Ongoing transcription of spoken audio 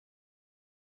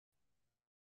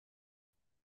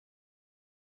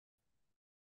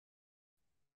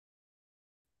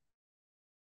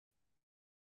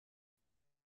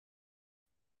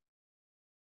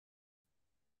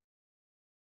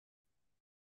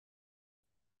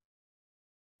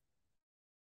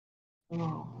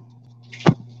Oh.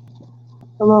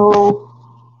 Hello.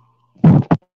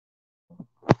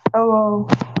 Hello.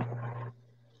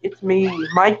 It's me,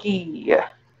 Mikey.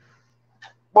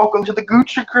 Welcome to the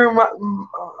Gucci crew,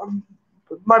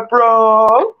 my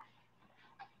bro.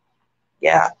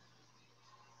 Yeah.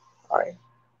 Alright.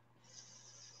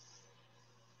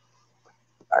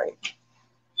 Alright.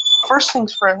 First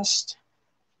things first.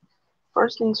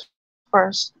 First things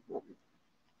first.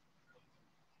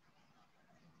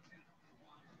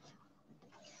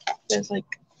 There's like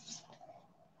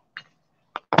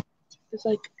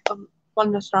a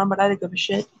thunderstorm, but I don't give a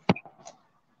shit.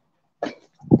 Oh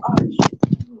shit.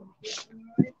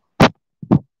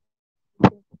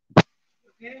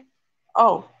 Okay.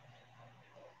 Oh.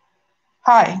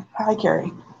 Hi,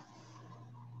 Carrie.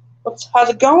 How's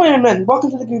it going, man?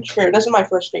 Welcome to the Gucci crew. This is my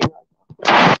first stream.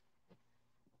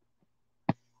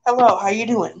 Hello, how you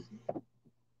doing?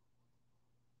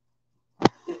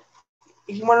 If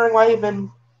you're wondering why you've been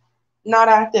not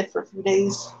active for a few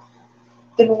days,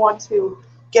 didn't want to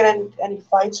get any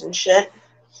fights and shit.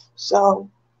 So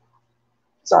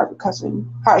sorry for cussing.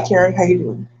 Hi, Carrie, how you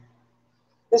doing?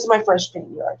 This is my first paint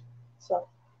yard, so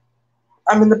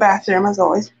I'm in the bathroom as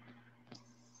always.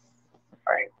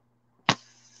 All right.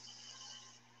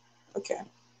 Okay.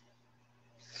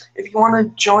 If you want to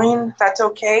join, that's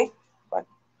okay, but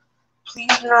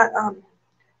please do not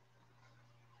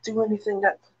do anything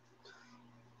that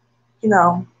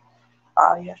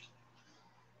yeah.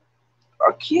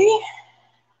 Okay.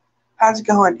 How's it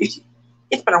going? It's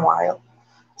been a while.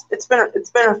 It's been a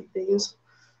few days.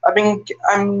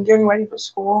 I'm getting ready for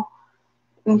school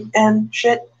and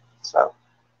shit. So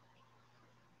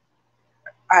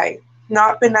I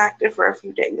not been active for a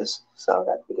few days. So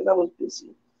that's because I was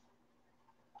busy.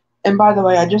 And by the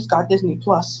way, I just got Disney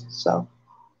Plus. So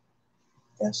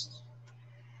yes.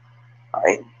 All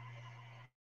right.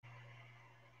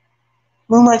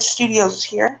 Moonlight Studios is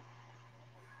here.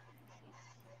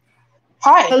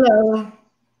 Hi. Hello.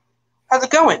 How's it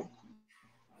going?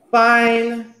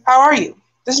 Fine. How are you?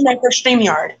 This is my first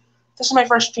StreamYard.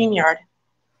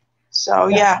 So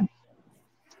yeah.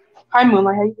 Hi,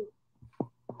 Moonlight. How you doing?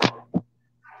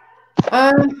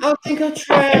 I think I'll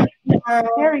try it tomorrow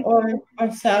Carrie. or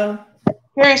so.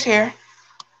 Carrie's here.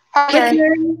 Hi, Hi, Carrie.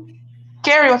 Carrie.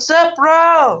 Carrie, what's up,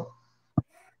 bro?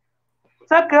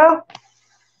 What's up, girl?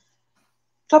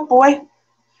 What's up, boy?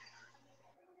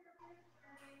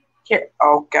 Here.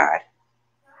 Oh God.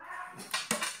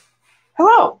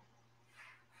 Hello.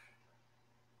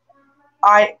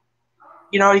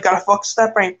 You gotta focus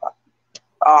that brain.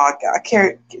 Oh God,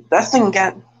 Carrie, that thing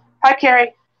again. Hi,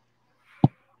 Carrie.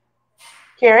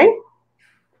 Carrie.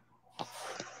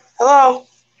 Hello.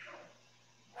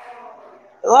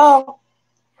 Hello.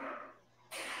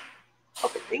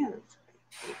 Okay, damn.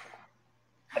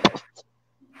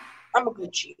 I'm a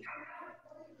Gucci.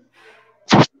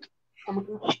 I'm a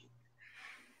Gucci.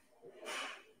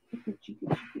 Gucci,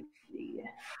 Gucci, Gucci.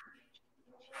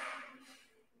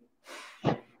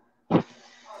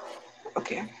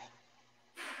 Okay.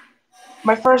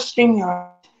 My first stream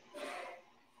yard.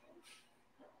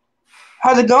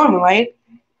 How's it going, Moonlight?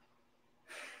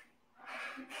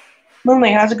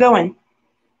 Moonlight, how's it going?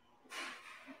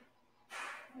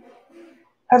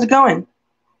 How's it going?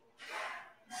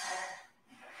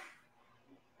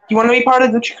 You want to be part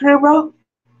of the Gucci crew, bro?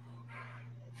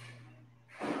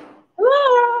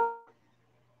 Hello.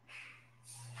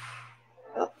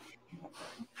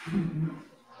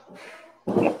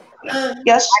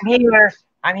 Yes.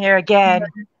 I'm here again.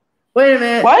 Wait a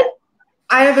minute. What?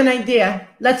 I have an idea.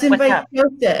 Let's invite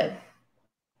Joseph.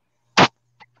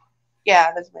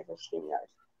 Yeah, that's my first stream yard.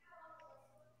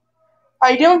 How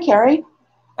you doing, Carrie?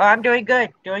 Oh, I'm doing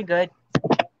good. Doing good.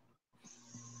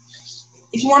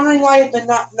 If you're wondering why I've been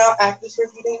not active for a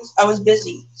few days, I was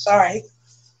busy. Sorry.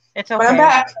 It's okay. But I'm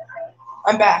back.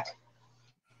 I'm back.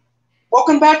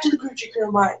 Welcome back to the Gucci crew,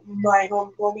 my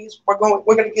homies. We're gonna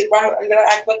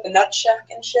act like the nut shack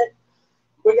and shit.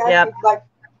 We're gonna act like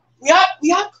we act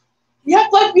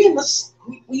like we in the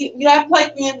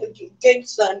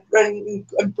gangsta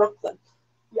in Brooklyn.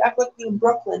 We act like we in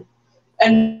Brooklyn,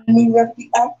 and we have to be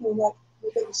acting like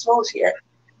we're the smalls here.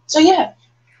 So yeah,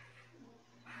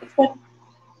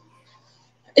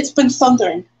 it's been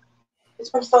thundering. It's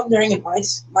been thundering in my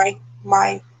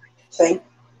thing.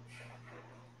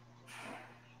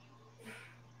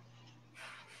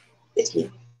 It's me.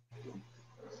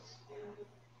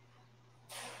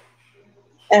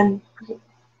 And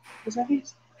is that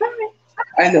it?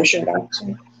 I have no shirt on.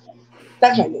 So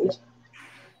that's my news.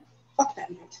 Fuck that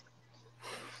news.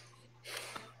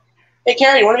 Hey,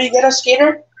 Carrie, you want to be a ghetto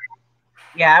skater?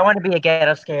 Yeah, I want to be a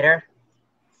ghetto skater.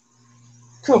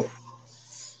 Cool.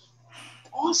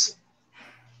 Awesome.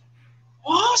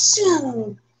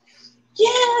 Awesome. Yeah,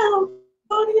 I'm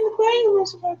going in the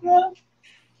playlist, my bro.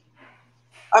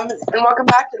 And welcome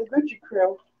back to the Gucci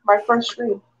Crew. My first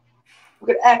stream.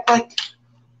 We're gonna act like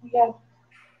we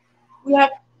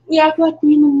act like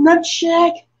we in the nut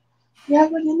shack. We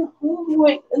act like in the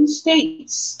homeboy in the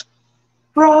States.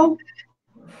 Bro.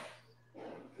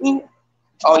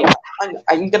 Oh yeah.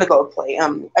 I'm gonna go play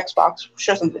Xbox,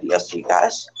 show some videos to you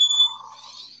guys.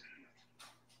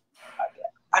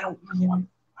 I don't really want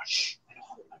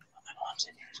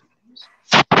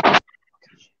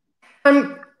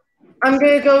I'm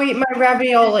gonna go eat my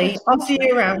ravioli. I'll see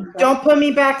you around. Don't put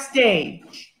me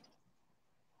backstage.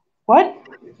 What?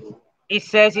 He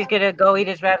says he's gonna go eat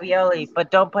his ravioli,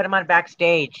 but don't put him on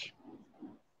backstage.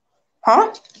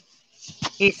 Huh?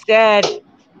 He said,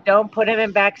 don't put him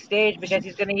in backstage because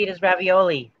he's gonna eat his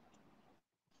ravioli.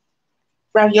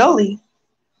 Ravioli?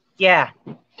 Yeah.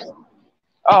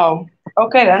 Oh,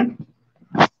 okay then.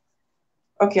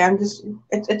 Okay,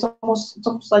 it's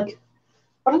almost like,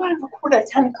 what did I record at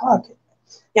 10 o'clock?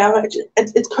 Yeah,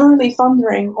 it's currently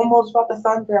thundering, almost about to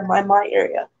thunder in my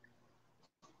area.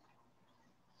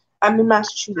 I'm in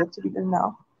Massachusetts, if you didn't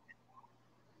know.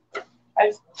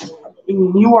 I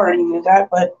mean, you already knew that,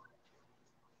 but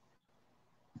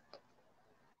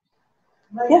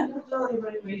yeah.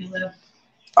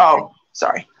 Oh,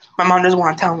 sorry. My mom doesn't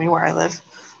want to tell me where I live,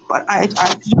 but I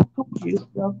just told you,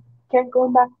 so can't go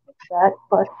back to that.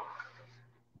 But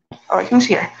all right, who's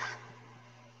here?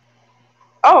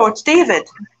 Oh, it's David.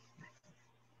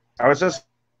 I was just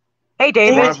Hey,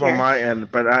 David. on my end,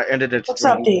 but I ended it. What's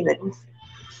up, David?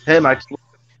 Hey, Mike. It's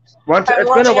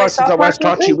been a while since I last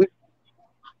talked to you.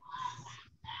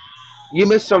 You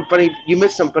missed some funny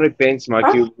things,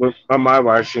 Mikey, on my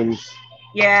live streams.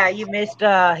 Yeah, you missed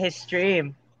his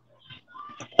stream.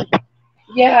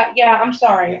 Yeah. I'm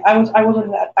sorry. I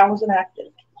wasn't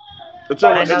active. It's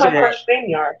all right. This is my first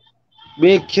StreamYard.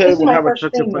 Me and Carrie will have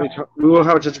such a funny time. We will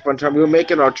have such a fun time. We were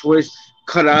making our choice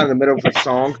cut out in the middle of a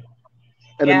song,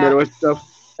 in the middle of stuff,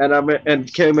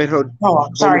 and Carrie made her. Oh,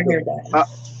 I'm sorry to hear that.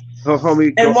 Her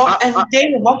homie. And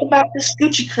David, welcome back to the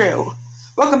Gucci Crew.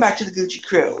 Welcome back to the Gucci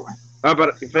Crew.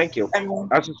 But thank you.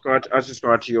 I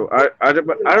subscribe to you. I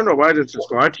don't know why I didn't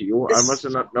subscribe to you. I must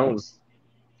have not known.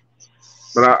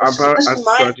 But I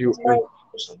subscribe to you.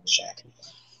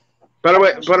 By the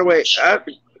way,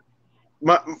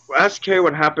 ask Carrie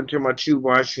what happened to my 2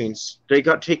 live streams. They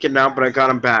got taken down, but I got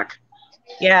them back.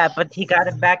 Yeah, but he got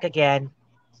him back again.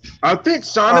 I think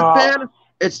Sonic Fan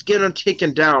it's getting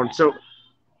taken down. So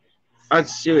I'm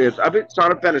serious. I think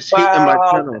Sonic Fan is hating my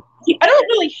channel. I don't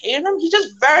really hate him. He's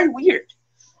just very weird.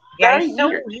 Yeah, he's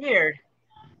so weird.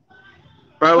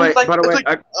 By the way, I'm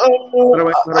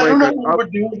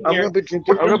gonna be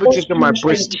drinking my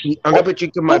Bush tea. I'm gonna be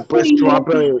drinking my Bush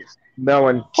strawberry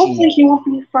melon tea. Hopefully he won't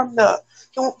be from the.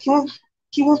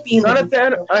 He won't be. Sonic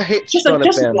Fan. I hate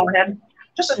Sonic Fan.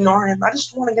 Just ignore him. I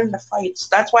just want to get into fights.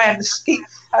 That's why I had to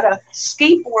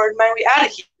skateboard my way out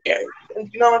of here.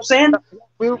 You know what I'm saying?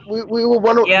 We will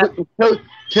want to.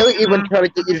 Kelly even tried to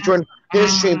get you to join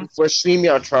his stream before his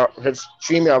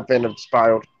StreamYard been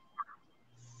expired.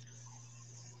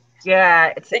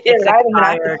 Yeah, it's I haven't been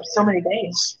active for so many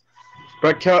days.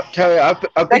 But Kelly, I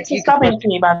thanks for subbing to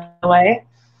me, by the way.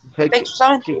 Thanks for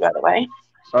subbing to me, by the way.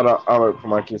 I'll wait for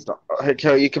Mikey to stop. Hey,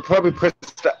 Kelly, you can probably press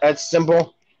the add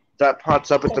symbol that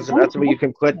pops up. It doesn't matter. You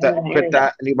can click that,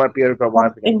 and you might be able to go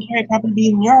live again. And Carrie probably be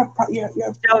in Europe. So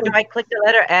do I click the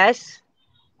letter S?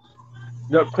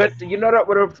 No, click. You know that?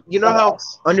 You know how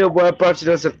on your web browser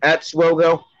there's an X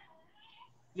logo?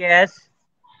 Yes.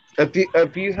 If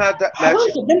you had that,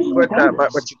 click that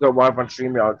might let you go live on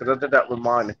StreamYard. Because I did that with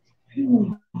mine.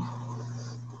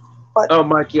 Oh,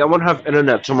 Mikey, I won't have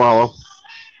internet tomorrow.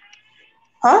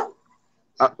 Huh?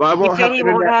 I won't he said he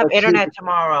won't have internet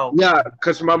tomorrow. Yeah,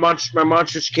 because my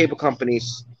monstrous cable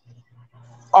companies.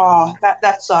 Oh,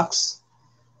 that sucks.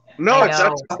 No,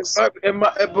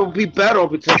 it will be better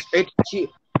because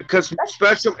because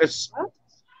Spectrum is.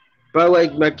 But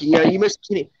like Mikey, yeah, you missed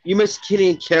Kenny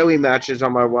and Carrie matches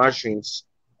on my live streams.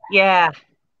 Yeah.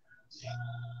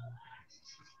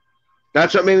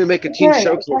 That's what made me make a team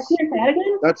showcase.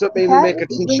 That's what made me make a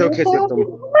team showcase with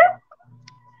them.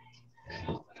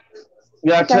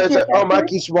 Yeah, I tell you, oh,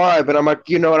 Mikey's why, but I'm like,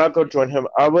 you know what, I'll go join him.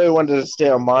 I really wanted to stay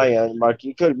on my end, Mikey.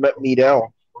 You could have met me there.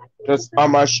 Because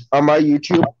on my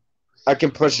YouTube, I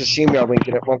can push a StreamYard link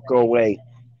and it won't go away.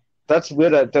 That's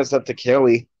weird that it does that to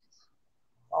Carrie.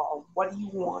 Oh, what do you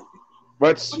want?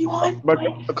 What do you want? But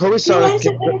Corey's anyway,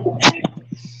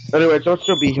 don't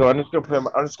still be here. I'm just gonna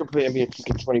put him here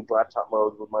 20 blacktop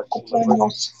mode with my team.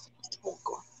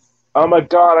 Oh my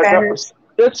god!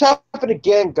 This happened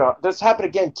again. This happened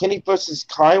again. Kenny versus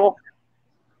Kyle.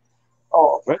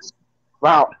 Oh.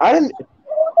 Wow! I didn't.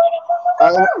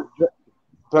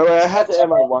 But I had to end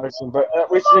my watching. But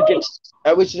we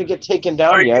shouldn't get taken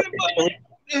down yet.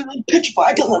 Pitch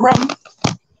black in the room.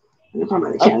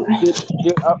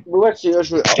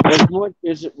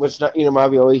 Was not eating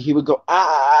ravioli. He would go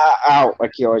out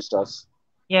like he always does.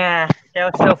 Yeah,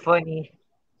 that was so funny.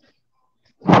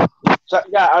 So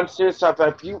yeah, I'm serious stuff.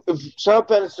 If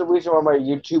something is the reason why my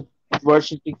YouTube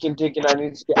version can take it, I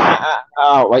need to get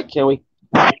out, right, Kelly?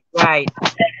 Right.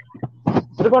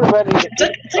 What about Reddit? It's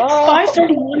like 5:31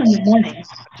 in the morning.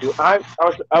 Dude, I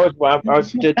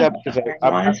was did that because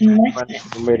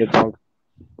I made it drunk.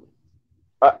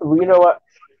 You know what?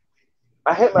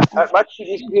 I hit my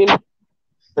TV screen.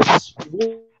 It's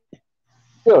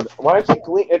weird. Why is it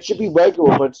green? It should be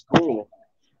regular, but it's green.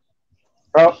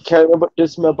 Oh, can I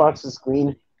this mailbox is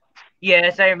green?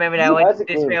 Yes, I remember that one.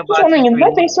 This mailbox is green. Is my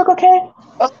Facebook okay?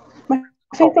 My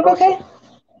Facebook okay?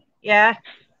 Yeah.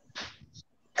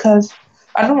 Because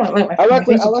I don't want to let my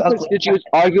Facebook ugly. Did you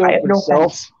arguing with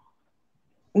herself?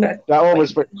 No. That one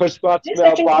was push box,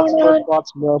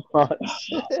 mailbox, mailbox.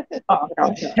 Oh,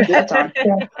 no. It's on.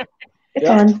 Yeah. It's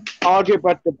on. Argue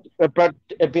about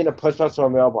it being a push box or a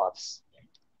mailbox.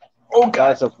 Oh,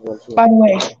 God. By the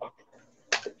way,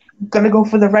 gonna go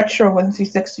for the retro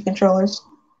 1C60 controllers.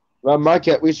 Well,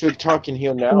 Mikey, we should be talking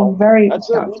here now. I'm very That's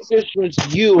what difference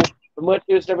you from what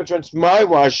is never turns my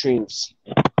watch streams.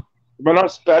 We're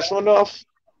not special enough.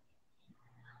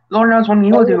 Lord knows when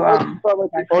you will do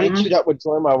the only two that would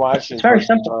join my watch streams. It's very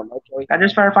simple. I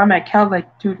just verified my account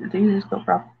like 2 days ago,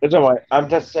 bro. It's alright. I'm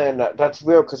just saying that's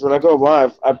real because when I go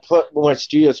live, I put my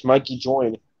studios Mikey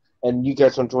join, and you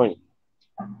guys don't join.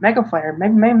 Mega Flare,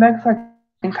 maybe Mega Flare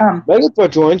can come. Mega Flare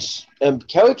joins, and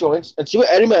Kelly joins, and see what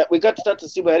Eddie Man. We got to start to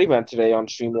see what Eddie Man today on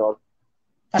StreamYard.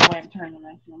 By the way, I'm turning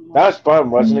the that was fun,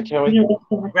 wasn't it, Kelly?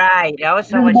 Right, that was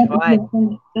so much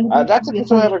fun. That's the first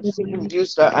time I ever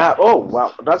used that app. Oh,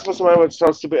 wow. That's the first time I ever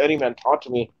saw Stupid Eddie Man talk to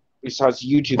me besides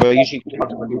YouTube. I usually talk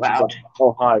to my YouTube. Like,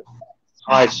 oh, hi.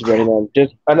 Hi, Stupid Eddie Man.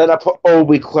 And then I put all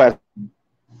requests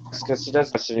because he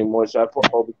doesn't listen anymore, so I put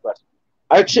all requests.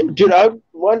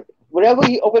 Whenever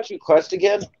he opens request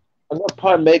again, I'm going to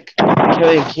probably make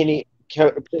Kelly and Kenny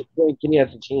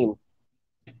as a team.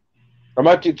 I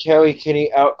might do Carrie,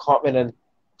 Kenny, Cartman, and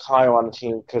Kyle on the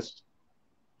team because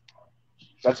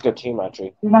that's a good team,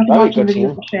 actually. That's a good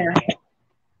team.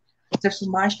 This is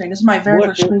my stream. This is my very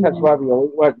first stream.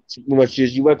 What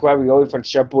you like ravioli from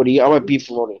Chef Woody? I want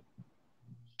beefaroni.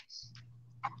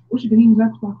 We should be using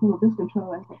Xbox with this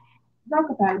controller. Not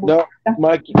compatible. No,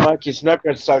 Mikey, it's not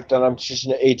going to suck that I'm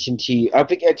choosing the AT&T. I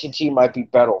think AT&T might be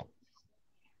better.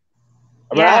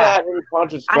 I mean, I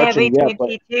have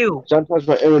AT&T too. Sometimes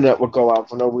my internet will go out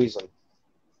for no reason.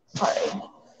 Right.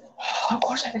 Of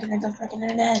course I have to connect the freaking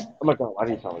internet. Oh my god, why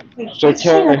do you tell me? So,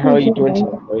 Carrie, how are you doing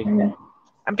today?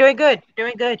 I'm doing good.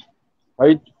 Doing good.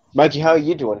 Mikey, how are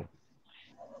you doing?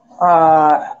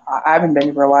 I haven't been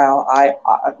here for a while.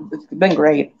 It's been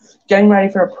great. Getting ready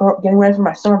for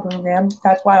my summer program.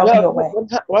 That's why I'll be away.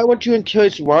 Why weren't you in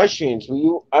Carrie's live streams?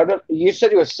 You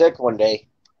said you were sick one day.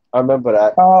 I remember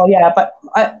that. Oh yeah, but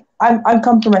I'm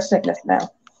come through my sickness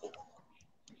now.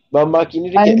 Well, Mike, you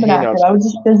need to get handouts. I was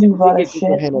just busy with a lot of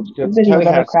shit.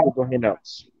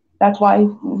 That's why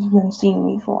you've been seeing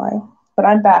me for a while. But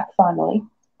I'm back finally,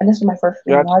 and this is my first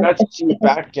stream. Yeah, it's nice to see you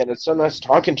back again. It's so nice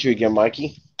talking to you again,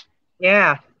 Mikey.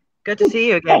 Yeah, good to see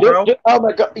you again, bro. Oh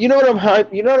my god, you know what I'm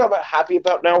happy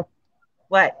about now?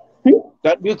 What?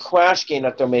 That new Crash game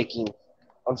that they're making.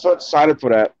 I'm so excited for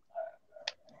that.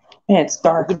 Man, it's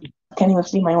dark. I can't even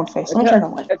see my own face. Let me turn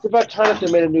on light. It's about time that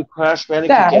they made a new Crash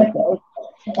Bandicoot game.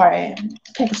 Alright,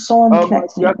 take a soul and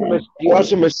connect. You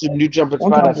also missed the new Jump and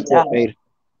Slide that made.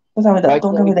 Don't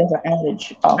tell me there's an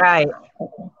adage. Oh. Right.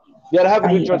 Yeah, to have a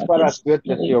new Jump and Slide that's good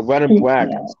this year, red and black.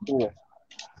 It's cool.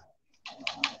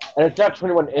 And it's not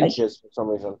 21 inches for some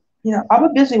reason. You know, I've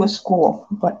been busy with school,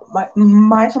 but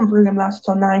my summer program lasts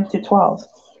till 9 to 12.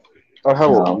 Oh,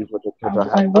 hello.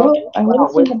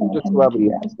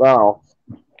 Wow.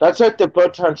 That's like the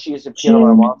bird time she is appealing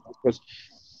on my mom because.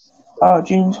 Oh,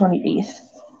 June 28th.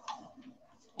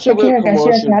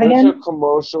 There's a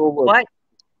commercial. What?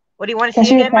 What do you want to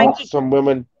see again, Mikey? Some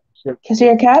women. Can I see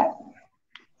your cat?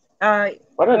 Why did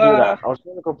I do that? I was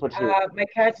going to go put you. My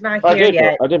cat's not here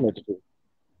yet. I didn't make it.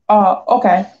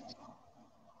 Okay.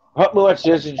 Hot Much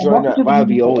is enjoying that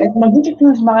ravioli. My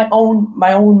YouTube is my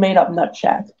own made up nut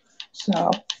shack.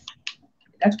 So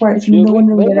that's where if you know when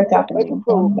you get a cat. I don't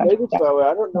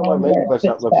know why Mega's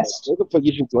not looking. Mega for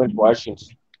you should join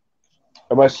Washington.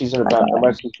 Unless he's in a bad,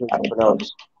 unless he's doing something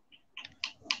else.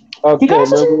 Do Okay, you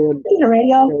guys listen to the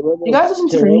radio? Do you guys listen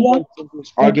to the radio?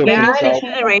 Yeah, I listen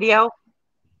to the radio.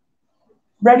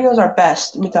 Radios are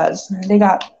best because they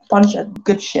got a bunch of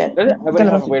good shit. I have a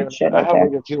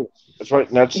radio too. It's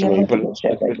right next to me, but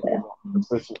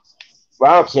it's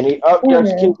wow, Kenny. Oh, there's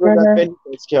Kenny doing that pen.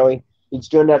 It's Kelly. He's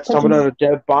doing that stomping on a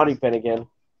dead body pen again.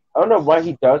 I don't know why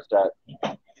he does that.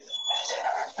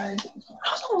 How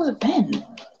long has it been?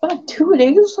 Like 2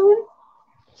 days or something?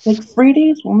 Like 3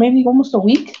 days? Or maybe almost a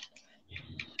week?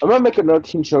 I'm going to make another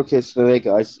team showcase today,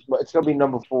 guys. It's going to be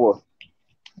number 4.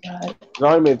 I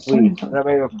only made 3, and I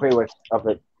made a playlist of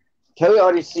it. Kelly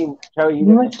already seen. Kelly,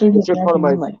 you should part of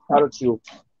my title too.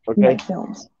 Okay?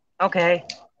 Okay.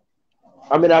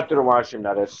 I mean, after the watching,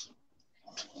 that is.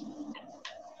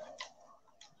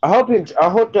 I hope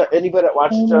that anybody that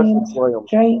watches us enjoy them.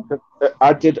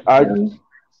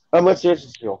 I'm a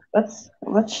serious deal. Let's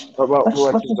just get rid of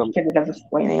the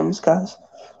display names, guys.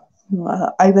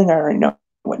 I think I already know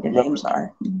what your names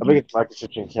are. I think it's Mikey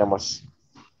switching cameras.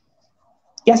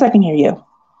 Yes, I can hear you.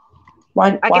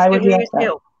 Why would you ask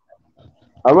that?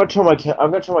 I'm gonna turn my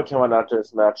camera on after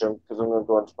this match because I'm gonna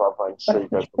go into Spotify and show you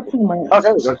guys.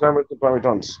 Okay, let's remember the primary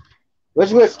tones.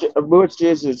 Let's move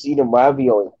is eating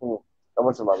ravioli. I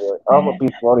want some ravioli. I don't want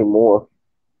beef floating more.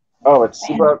 Oh, it's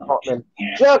super common.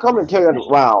 Yeah, common carry under.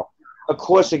 Wow. Of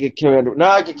course I get carry under.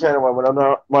 Now I get carry under when I'm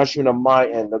not watching on my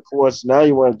end. Of course, now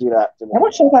you want to do that. I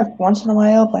watch it like once in a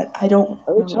while, but I don't.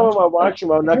 Every time I watch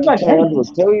him, I'm not getting carry under.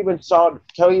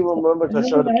 Kelly even remembers I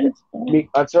showed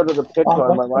her the picture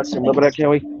on my watching. Remember that,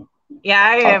 Kelly? Yeah,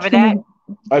 I remember that.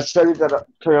 I showed you that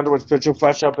Carrie Underwood's picture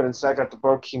flash up and inside got the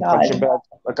Burger King punching bag.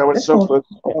 Like I was so close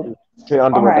to Carrie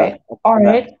Underwood. All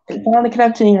right. If I want to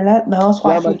connect to the internet, now let's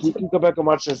watch it. You can go back and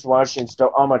watch this watching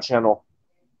stuff on my channel.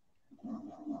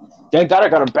 Thank God I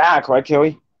got him back, right,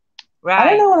 Kelly? Right. I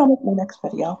don't know when I'll make my next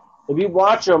video. If you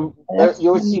watch them,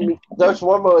 you'll see me. There's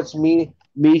one where it's me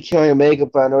carrying a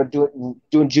makeup on or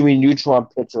doing Jimmy Neutron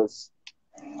pictures.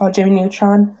 Oh, Jimmy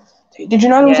Neutron. Did you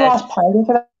know there was a last pilot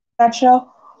for that show?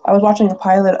 I was watching a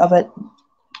pilot of it,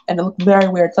 and it looked very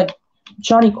weird. It's like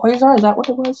Johnny Quasar. Is that what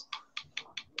it was?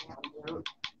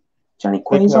 Johnny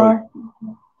Quasar.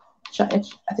 I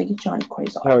think it's Johnny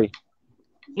Quasar. Harry.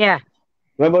 Yeah.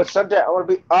 Remember Sunday? I want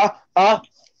to be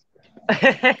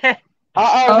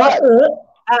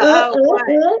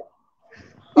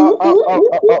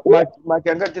what? Mike,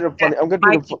 I'm gonna do the funny.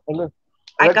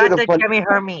 I got the Jimmy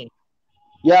Hermie.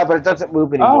 Yeah, but it doesn't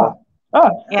move anymore.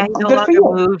 Yeah, he no longer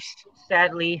moves,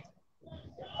 sadly.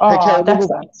 Oh, that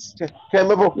sucks. Can't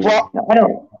remember what? I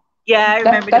don't. Yeah, I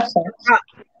remember that sucks.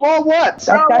 For what?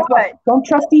 That's what? Don't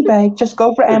trust eBay. Just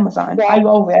go for Amazon. I go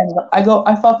over Amazon.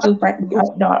 I fuck with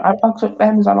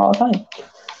Amazon all the time.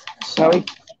 Sorry.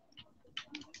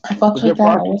 I fuck with that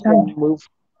all the time. Move.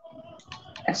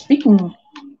 And speaking.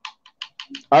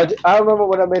 I remember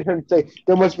when I made him say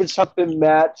there must be something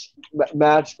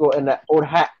magical in that old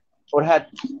hat. Old hat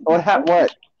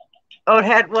what? Old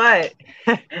hat what?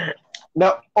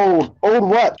 No, old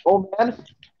what? Old man?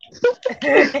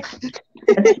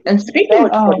 And speaking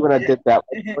of when I did that.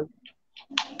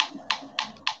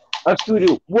 A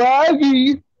Scooby.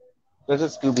 Waggy. That's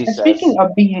what Scooby says. Speaking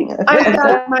of beating,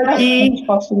 Mikey.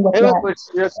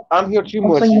 I'm here too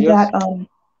much. Can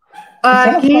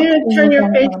you turn your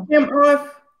face cam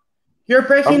off? You're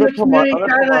breaking the community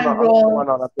guideline rule.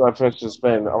 After I finish this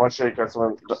spin, I want to show you guys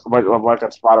something like on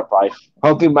Spotify.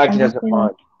 Hoping Mikey doesn't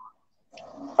mind.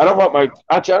 I don't want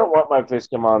my face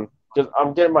cam on because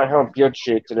I'm getting my hair and beard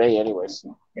shaved today, anyways.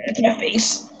 Your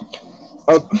face.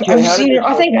 Okay,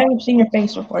 I think I've seen your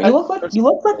face before. You look like my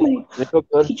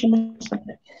teacher.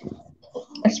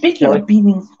 And speaking of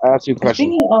beating, I asked you a question.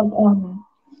 Speaking of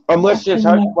unless it's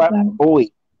how boy.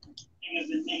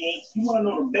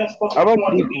 I don't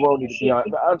believe Bologna to be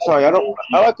honest. I'm sorry, I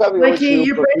like having Mikey,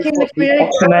 you're breaking the community.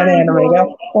 That's an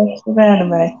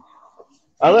anime.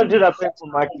 I'm gonna do that thing for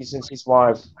Mikey since he's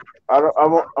live. I'm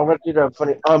gonna do that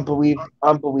funny unbelief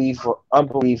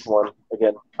one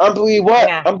again. Unbelieve what?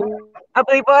 Yeah.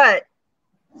 Unbelieve what?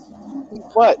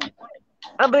 What?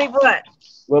 Unbelieve what?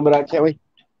 Remember that, can't we?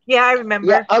 Yeah, I remember.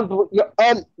 Yeah,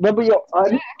 remember your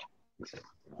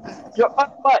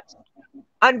what?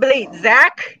 Unbelief,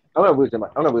 Zach? I'm gonna lose him.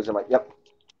 Yep.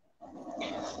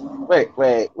 Wait.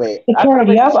 Hey, Carrie,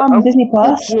 do you have Disney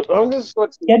Plus?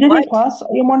 Yeah, Disney Plus.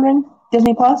 Are you wondering?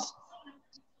 Disney Plus?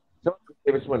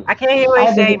 I can't hear what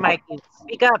you're saying, Mikey.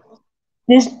 Speak up.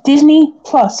 Disney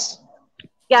Plus.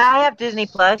 Yeah, I have Disney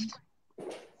Plus.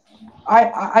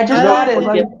 I just got it. I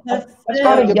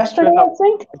got it yesterday, I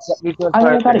think.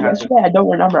 I got it yesterday. I don't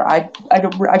remember. I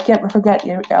can't forget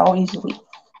it all easily.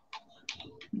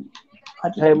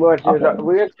 Hey, look, dude, Okay.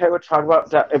 we were talking about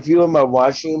that. If you were in my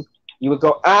washroom, you would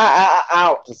go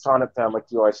out to Sonic Fan like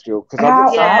you always do. Because Ow,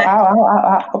 I've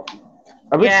Yeah. ow.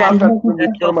 been Yeah, Sonic Fan from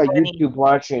that's so my funny. YouTube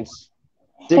watchings.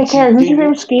 Hey, Carrie, who's your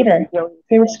favorite skater?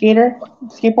 Favorite skater?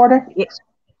 Skateboarder?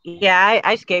 Yeah,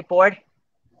 I skateboard.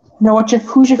 No,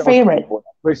 who's your favorite?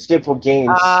 For skateboard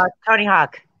games. Tony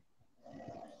Hawk.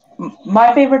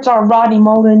 My favorites are Rodney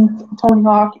Mullen, Tony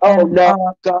Hawk, Oh, and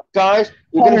no. Guys,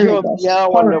 you're going to hear a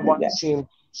meow on the Carrie, yeah. watching.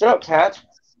 Shut up, cat.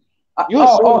 Mikey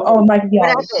What Allen.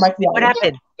 happened? Mikey What Allen.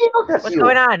 happened? What's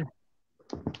going on?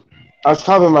 I was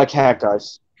covering my cat,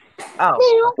 guys.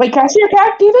 Oh. Wait, can I see your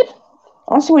cat, David?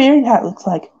 I want to see what your cat looks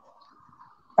like.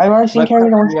 I've already seen Carrie.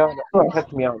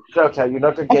 Cat's meow. Shut up, cat. You're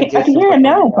not going to get I can hear him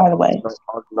now, by the way.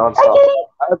 Non-stop.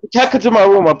 If the cat comes in my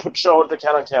room, I'll show the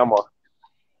cat on camera.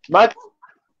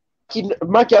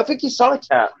 Mikey, I think you saw the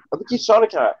cat.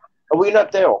 Are we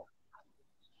not there?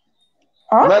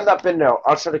 Huh? I might not been there.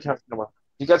 I'll show the cat on camera.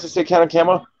 You guys see the cat on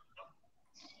camera?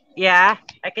 Yeah,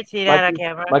 I can see that on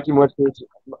camera. Mikey,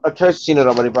 I've seen it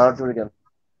already, but I'll do it again.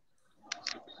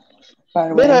 By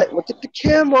the way. Look at the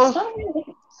camera.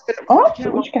 Oh,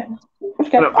 which cat?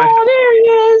 Oh, there he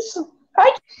is.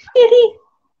 Hi, kitty.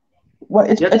 What?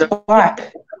 It's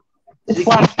black. It's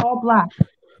black. It's all black.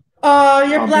 Oh,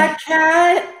 your black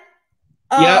cat.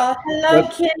 Yeah. Hello,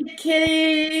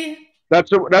 kitty. That's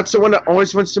the one that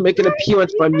always wants to make an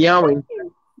appearance by meowing.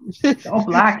 It's all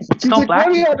black. It's all black.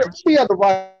 We had the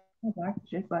white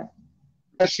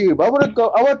shoe. I want to go.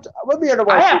 I want to be on the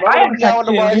white shoe. I have a cat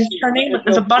too. Her name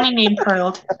is a bunny named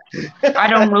Pearl. I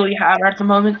don't really have her at the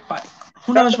moment, but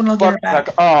who knows when I'll get her back.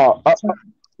 You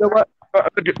know what?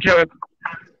 Karen,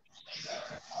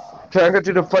 I'm going to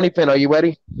do the funny thing. Are you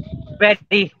ready?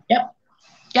 Ready. Yep.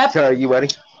 Karen, are you ready?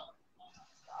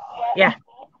 Yeah.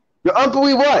 Your uncle,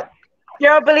 what? You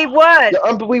don't believe what? Your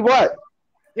uncle, what?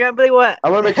 You don't believe what? I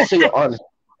want to make you say your un.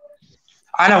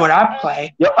 I know what I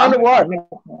play. Your un what?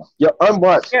 Your un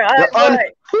what? Your un what?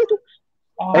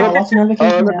 Oh, what's another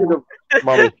case now?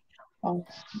 Mommy. Oh,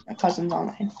 my cousin's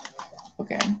online.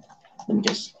 Okay. Let me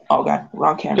just. Oh, God.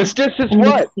 Wrong camera. This is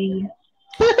what?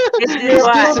 This is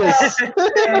what?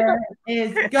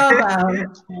 Is go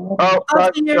out. Oh,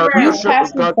 I'll see you around.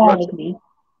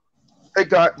 Hey,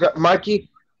 God, Mikey,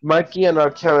 and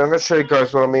Carrie, I'm going to show you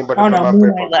guys what I mean by the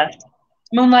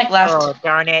Moonlight left. Oh,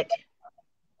 darn it.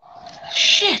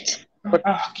 Shit. Oh,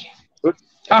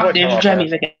 okay. There's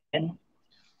Jemmy's again.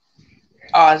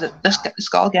 Oh, is it the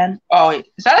skull again? Oh,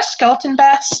 wait. Is that a skeleton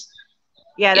bass?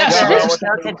 Yeah, that's a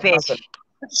skeleton fish. It's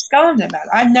a skeleton bass.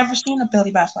 I've never seen a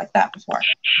belly bass like that before.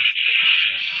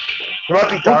 You might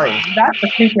be dying. That's the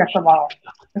creepiest of all.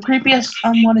 The creepiest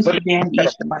one is the damn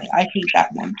Easter Bunny. I hate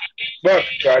that one. Look,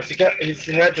 guys, his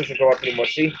head doesn't go up anymore,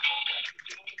 see?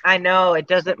 I know, it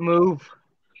doesn't move.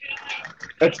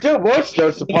 It still works,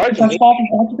 though, surprisingly.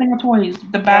 That's the thing with toys.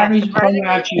 The batteries run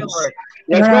out of juice.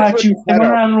 They run out of juice. They run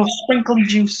out of little sprinkly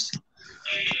juice.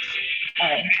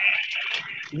 Alright.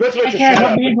 I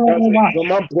can't. Your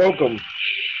mom broke them.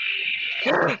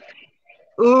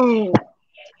 Ooh.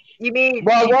 You mean?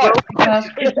 Well, what? My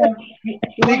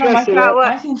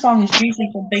theme song is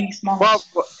Jason from Biggie Smalls.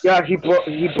 Well, yeah, he broke.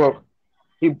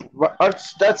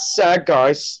 That's sad,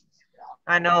 guys.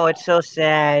 I know, it's so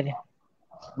sad.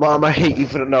 Mom, I hate you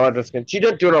for the no understand. She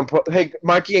didn't do it on purpose. Hey,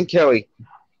 Mikey and Kelly.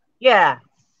 Yeah.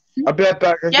 I'll be right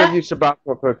back. I'll give you some back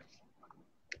real quick.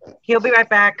 He'll be right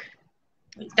back.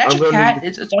 That's your cat.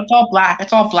 It's all black.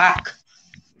 It's all black.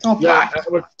 It's all black.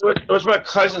 It was my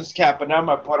cousin's cat, but now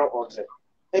my brother owns it.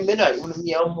 Hey, Midnight, you want to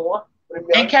meow more?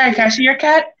 Hey, Carrie, can I see your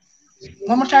cat?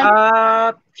 One more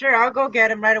time? Sure, I'll go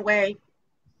get him right away.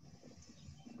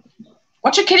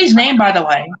 What's your kitty's name, by the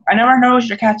way? I never noticed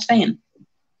your cat's name.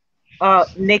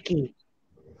 Nikki.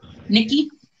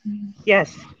 Nikki?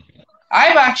 Yes. I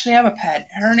actually have a pet.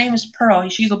 Her name is Pearl.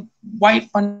 She's a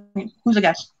white bunny. Who's a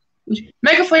guest?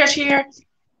 Mega Flare's here.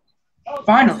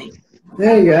 Finally.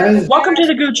 Hey, guys. Welcome to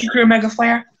the Gucci crew, Mega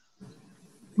Flare.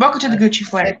 Welcome to the Gucci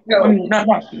Flare. Not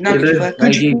Gucci Flare.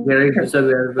 Gucci Flare. What's up,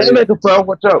 everybody? Hey, Mega Flare,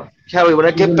 what's up? Kelly, when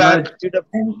I get back, dude.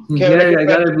 Gary, I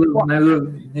got my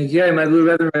blue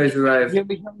weapon race arrived.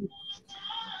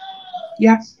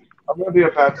 Yeah. I'm going to be a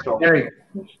bad store. Gary.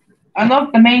 I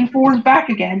love the main four is back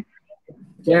again.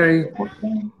 Gary.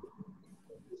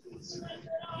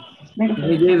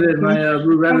 Hey, David, my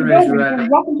blue weapon race arrived.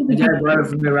 My dad brought it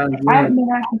for me around June. I haven't been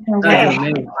asking for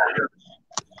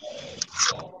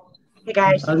Hey,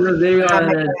 guys. I'll do a video on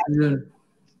that soon.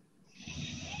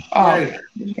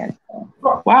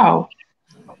 Oh, wow.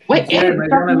 Wait, Gary,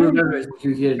 my blue weapon race is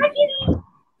cute kid.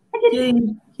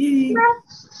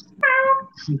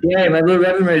 Gary, my blue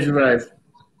weapon race arrived.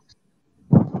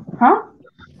 Huh?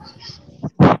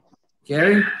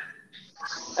 Carrie?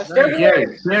 I'm still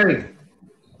here. Carrie.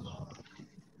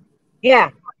 Yeah.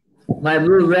 My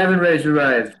blue Raven Race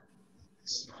arrived.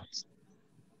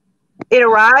 It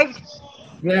arrived?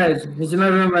 Yeah, it's in my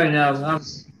room right now. I'm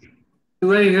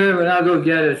waiting here, but I'll go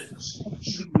get it.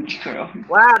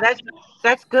 Wow,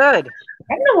 that's good.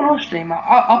 I don't know when I'll stream.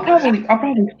 I'll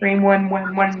probably stream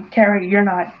when Carrie, you're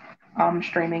not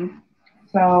streaming.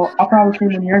 So I'll probably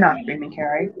stream when you're not streaming,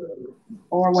 Carrie,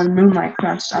 or when Moonlight's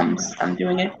not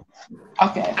doing it.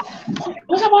 Okay.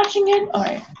 Was I watching it?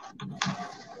 Alright.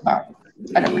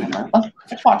 I don't remember.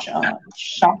 Let's watch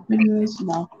shop videos.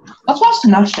 No. Let's watch the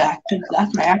Nutsack, because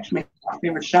that's my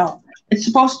favorite show. It's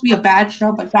supposed to be a bad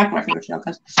show, but it's actually my favorite show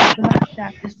because the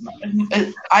Nutsack is.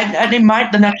 I didn't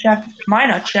mind the Nutsack. My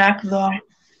Nutsack, the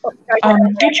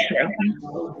good show.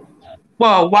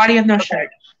 Whoa! Why do you have no shirt?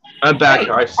 I'm back,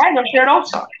 guys. I have no shirt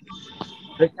also.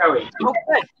 Hey, Carrie. Oh,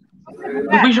 good.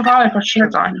 We should probably put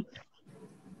shirts on.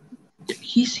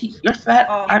 You're fat.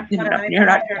 You're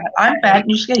not fat. I'm fat.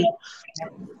 You're skinny.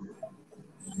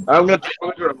 I'm gonna do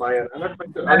it on my end. I'm gonna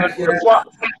do it.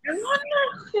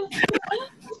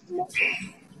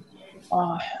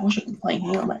 I wish I could play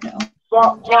Halo right now.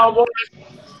 Well,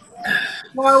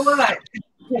 what?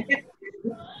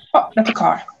 Oh, that's a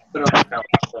car.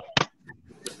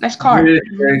 Nice car.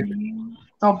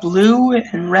 All blue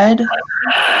and red.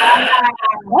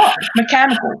 Oh,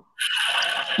 mechanical.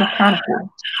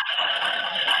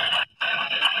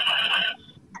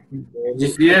 You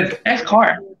see it? Nice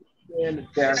car.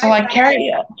 So like Carrie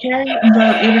and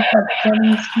the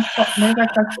 70s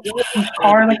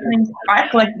car like things. I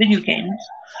collect video games,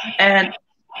 and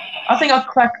I think I'll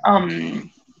collect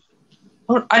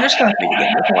I just collect video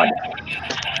games. That's all I do.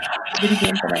 Video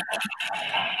games are my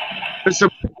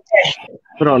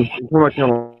Put on. Put my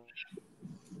camera.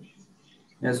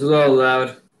 Yeah, it's a little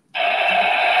loud.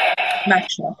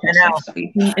 Max, you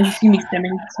see me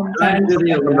stimming sometimes.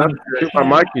 My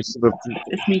mic is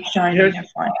It's me shining.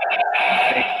 That's fine.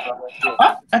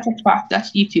 Oh, that's Xbox. That's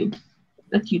YouTube.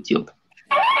 That's YouTube.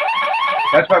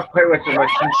 That's why I play with my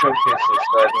team showcases.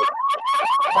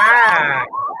 Wow,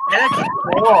 that's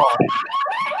cool.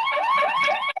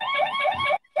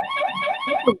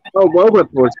 Oh,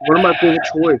 Robot-Wars. One of my favorite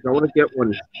toys. I want to get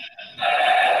one.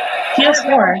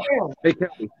 PS4. Hey,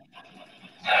 Kelly.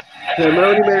 Remember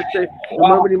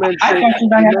when you made I thought you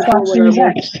got Xbox Series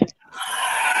X.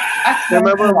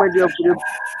 Remember when you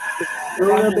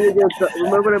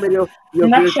remember when you the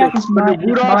next check is mine.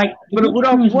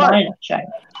 What?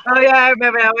 Oh yeah, I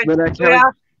remember that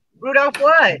one. Rudolph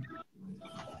what?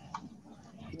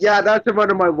 Yeah, that's one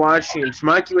of my watch streams.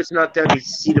 Mikey was not there to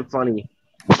see the funny.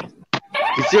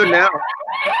 You see it now.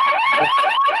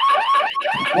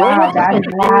 Wow, that is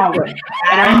loud.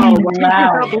 And I mean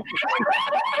loud.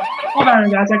 Hold on,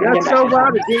 guys. That's so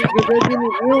loud. It didn't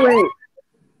really.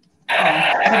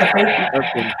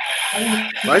 Okay.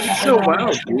 Why is it so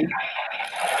loud, dude?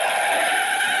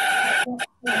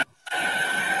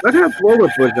 Look how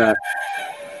flawless was that.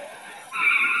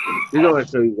 You know what I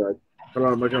show you guys. Hold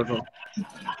on, my phone.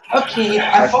 Okay,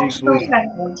 I focused those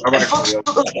headphones. I focused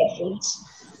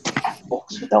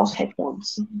with those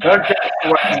headphones. Okay,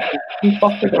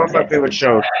 one of my favorite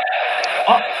shows.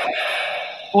 Oh,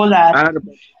 what was that?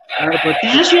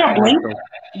 Did you just see a blink?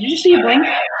 Did you just see a blink?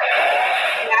 Yeah,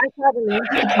 I saw the link.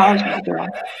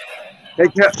 Hey,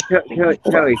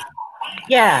 Kelly.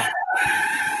 Yeah.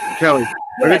 Kelly,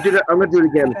 I'm gonna do that. I'm gonna do it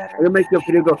again. I'm gonna make the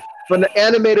video go from the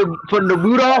animated from the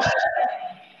Rudolph.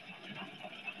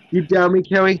 You down me,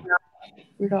 Kelly?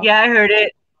 Yeah, I heard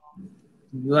it.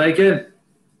 You like it?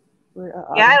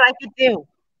 Yeah, I like it too.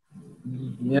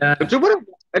 Yeah. It's a little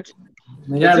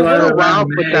wild,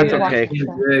 but that's okay.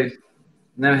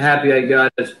 And I'm happy I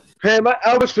got it. Hey, my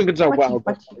Elvis fingers are wild.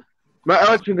 My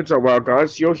Elvis fingers are wild,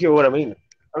 guys. You'll hear what I mean.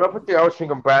 I'm gonna put the Elvis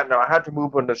finger back now. I had to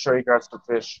move on to show you guys the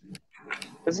fish.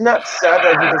 Isn't that sad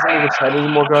that he doesn't move his head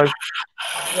anymore, guys?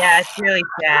 Yeah, it's really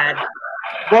sad.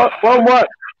 What? What?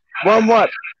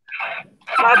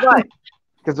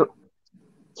 Because.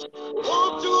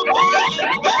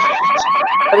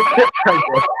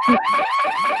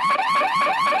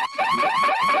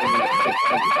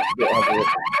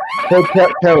 Hey,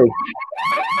 Kelly.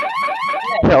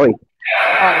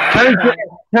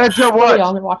 Can I tell what?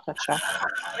 I'm gonna watch that show.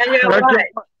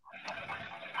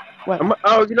 What?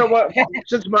 Oh, you know what?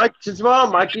 Since we're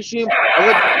on Mikey's stream,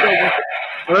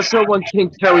 let's show one King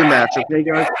Kelly match, okay,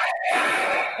 guys?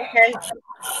 Okay.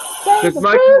 Because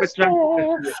Mikey was trying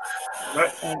to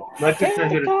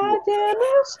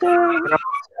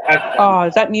Oh,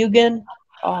 is that Mugen?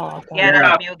 Oh, God. Yeah,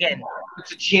 that's Mugen.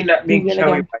 It's a team that me and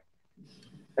Kelly.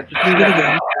 That's a team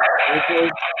that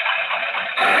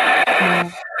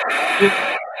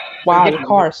Wow, the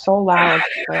car is so loud.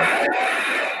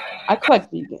 I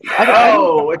collect vegans.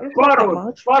 Oh, it's bottled.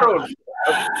 It's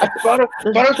bottled.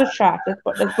 There's just trash.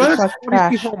 That's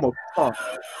trash.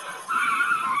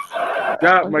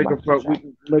 Yeah,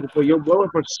 Michael, you're blowing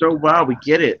for so wild. We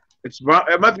get it. It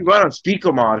might be right on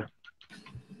speaker mod.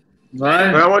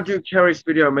 What? But I want to do Carrie's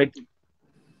video.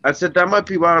 I said that might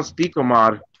be right on speaker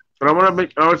mod. But I want to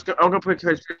make. I'm gonna put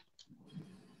Carrie's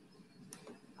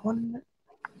Wonder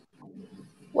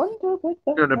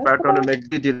in the background to make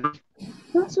video.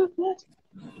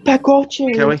 Back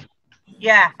watching. Kelly.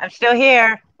 Yeah, I'm still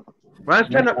here. I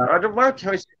don't want to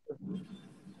Kelly.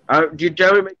 Did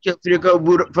Jerry make your video go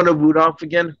from the root off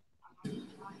again?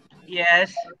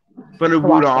 Yes. From the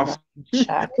root off.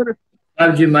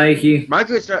 Love you, Mikey.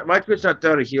 Mikey's not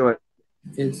there to heal it.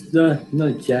 It's the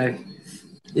nut jack.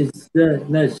 It's the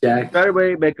nut jack. By the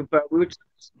way,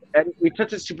 we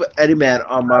touched a super Eddie Man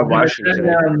on my Washington.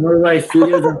 Motorbike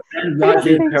Studios and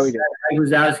watching Carrie. I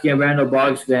was asking a Randall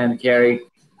Boggs fan, Carrie.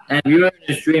 And you were in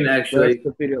the stream, actually.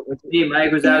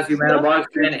 Mike was asking Randall Boggs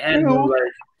fan and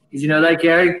Motorbike. Did you know that,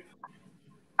 Carrie?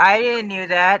 I didn't know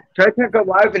that. Carrie can't go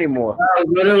live anymore.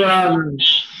 Go to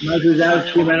Mike was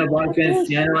asking Randall Boggs fan's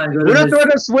channel and go to we're not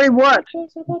doing a swing what?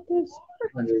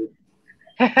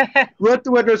 We're not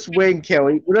doing a swing,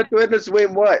 Kelly. We're not doing a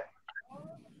swing what?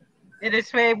 In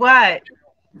this way, what?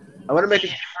 I want to make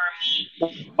it.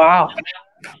 Wow.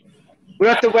 We're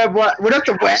not the web what? We're not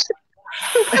the web.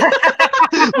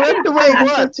 We're not the web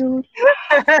what?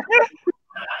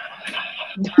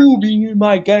 Who be in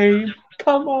my game?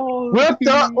 Come on. We're not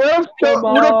the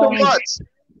what?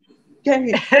 Game.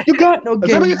 You got no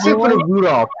game. Let me sit for the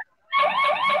Rudolph.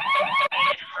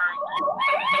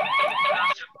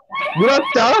 We're not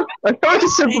the. I thought you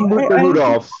said for the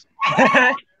Rudolph.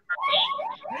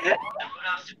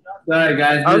 Sorry,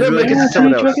 guys. I'm gonna make it to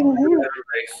someone else.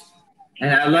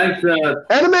 And I like the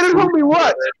animated homie.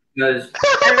 What? Animated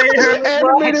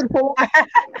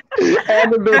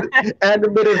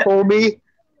homie.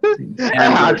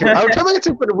 I'm telling you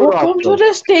to put the Rudolph. Welcome to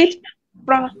the States,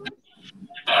 bruh.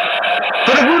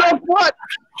 For the Rudolph what?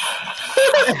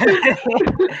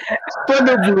 For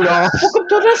the Rudolph. Welcome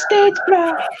to the States,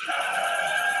 bruh.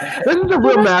 This is a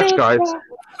real match, guys.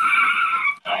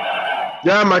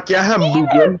 Yeah, Mikey, I have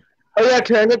Mugen. Oh yeah,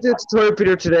 can I get the tutorial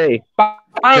video today?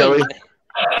 Kelly.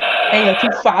 Hey, you're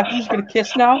too fat. You just gonna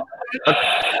kiss now? I'm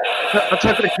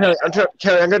talking to Kelly.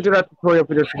 Kelly, I'm gonna do that tutorial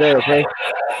video today, okay?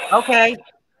 Okay.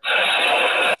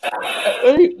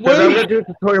 Wait. I'm gonna do a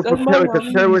tutorial for Kelly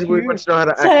because Kelly we must know how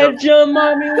to act. Said your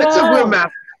mommy. It's a real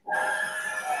match.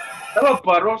 Hello,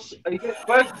 Buttles. You get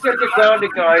the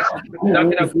grounded, guys.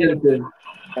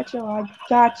 Got you. I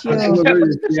got you.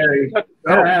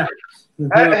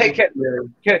 Hey, Ken.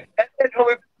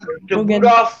 The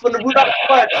Rudolph from the Rudolph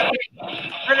what?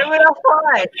 For the Rudolph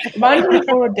what? Mine's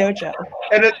before a dojo.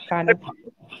 And it's kind of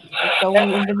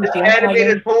going into the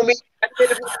animated homie.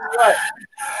 Animated what?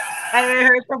 I haven't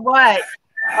heard from what?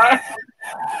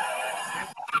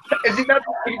 Is he not?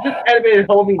 He's just animated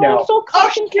homie now. Oh, so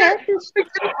caution characters.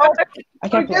 I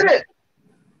can't get it.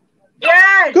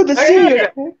 Yes. Good to see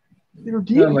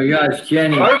you. Oh my gosh,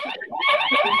 Jenny.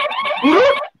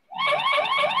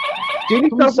 Give me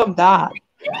some that.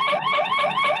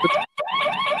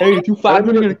 Hey, you 5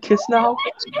 minutes gonna kiss now?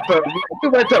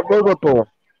 Look at that robot ball.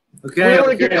 Okay. We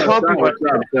only get compliment.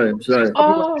 Sorry.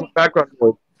 Background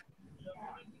noise.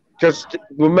 Just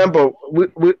remember,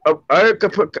 I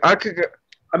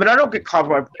don't get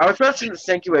compliment. I was watching the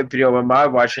Sanctuary video when my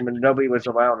watching and nobody was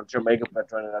around until makeup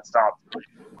went on and that stopped.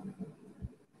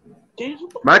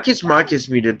 Mikey's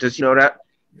muted. Does he know that?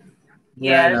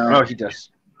 Yeah. Oh, he does.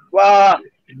 Wow.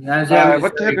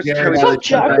 What the heck is Carrie? What's up,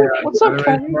 Jack? What's up,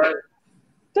 Carrie?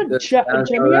 What's up,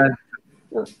 Jimmy?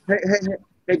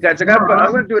 Hey guys, I'm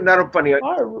gonna do another funny. I'm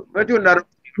gonna do another.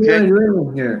 Okay.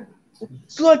 Here.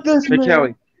 It's like this, Hey, man.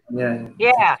 Kelly.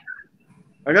 Yeah.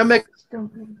 I'm gonna make.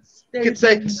 You could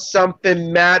say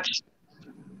something match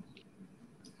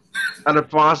on a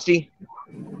Frosty.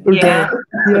 Yeah.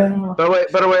 Yeah. By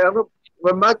the way,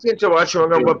 when Mikey into watching, I'm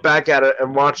gonna look back at it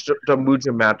and watch the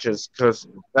Muja matches because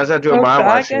that's how I do my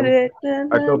watching.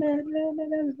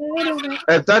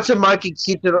 If that's a Mikey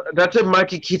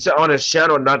keeps it on his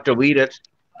channel, not delete it.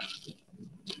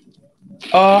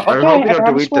 Okay. I hope you don't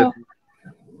delete this.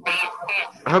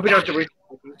 I hope you don't delete it.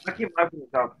 I keep laughing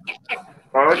about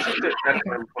it.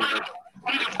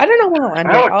 I don't know when I'll end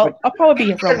it. I'll probably be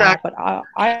here for a while, but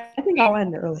I think I'll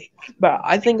end early. But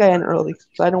I think I end early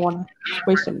because I don't want to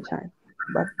waste any time.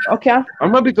 But okay.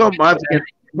 I'm gonna be going live again,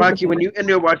 Mikey. When you end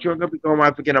your watching, I'm gonna be going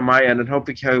live again on my end, and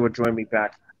hopefully Kelly will join me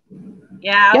back.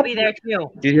 Yeah, I'll be there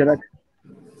too. Do you hear that?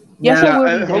 Yes, I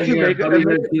will be hope you there.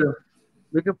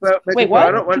 make it. Wait, what?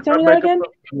 I don't want. Can you tell me that again?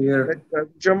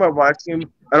 During my watch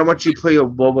stream, I don't want you to play your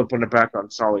bullwhip in the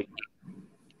background. Sorry.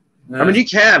 Yeah. I mean, you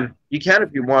can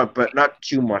if you want, but not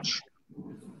too much.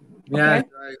 Yeah. Okay.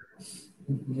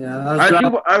 Yeah.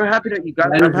 I'm happy that you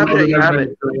got. I'm happy that you have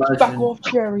it. Back off,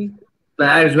 Cherry.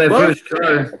 That is my first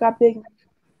car. I got big.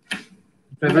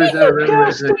 My first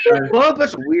car. Well,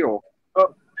 that's weird.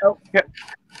 Oh,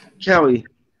 Kelly.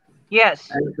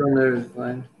 Yes.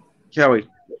 Kelly.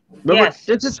 Remember, Yes.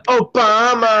 this is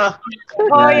Obama.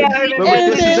 Oh yeah, I remember.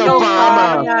 Remember, this is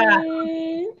Obama.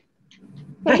 Yeah.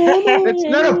 It's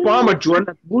not Obama, Jordan.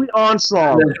 That's Louis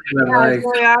Armstrong. Yeah, it's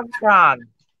Louis Armstrong.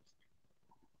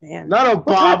 Man. Not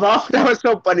Obama. That was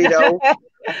so funny, though.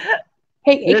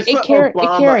 Hey, Carrie,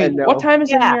 what time is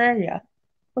it in Yeah. your area?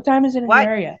 What time is it in What?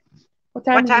 your area? What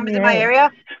time is it in my area?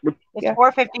 It's Yeah.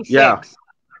 4:56.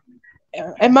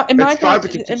 In my It's time,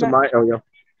 5:56 in my area.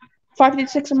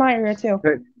 5:56 in my area too.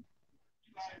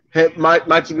 Hey, Mike,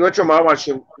 if you want your mom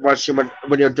watching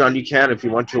when you're done, you can if you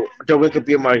want to. The link will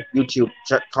be in my YouTube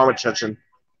comment section.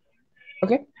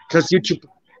 Okay. Because YouTube.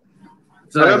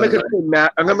 I'm gonna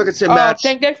make it say match.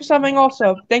 Thanks for something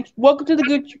also. Welcome to the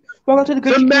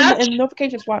good match? and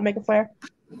notification spot, Make a Flare.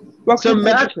 So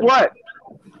match what?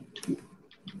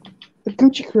 The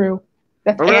Gucci crew.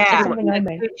 That's something I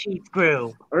made. Gucci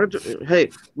crew.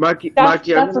 Hey, Mikey, That's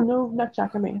a new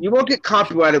nutsack I made. you won't get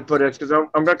copyrighted for this because I'm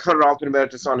gonna cut it off in a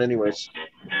minute. It's on anyways.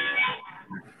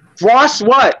 Frost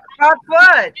what? Frost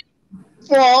what?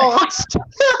 Frost.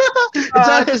 Is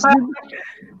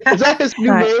that his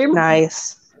new name?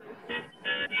 Nice.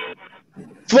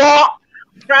 Frost.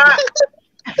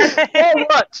 For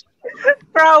what?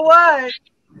 For what?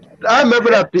 I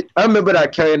remember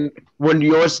that, Carrie, when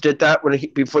yours did that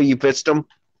before you pissed him.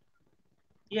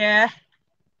 Yeah.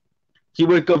 He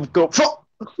would go for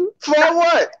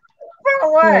what?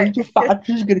 For what? You're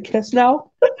just gonna kiss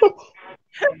now?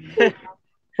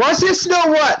 Frosty Snow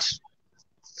what?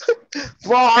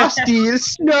 Frosty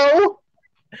Snow.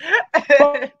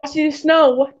 Frosty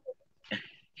Snow.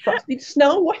 Frosty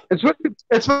Snow. It's supposed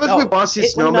to be Frosty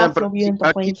Snowman,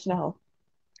 but plain snow.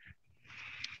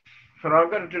 So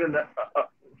I'm gonna do the.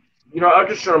 I'll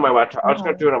just show it on my laptop. I was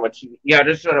gonna do it on my TV. Yeah,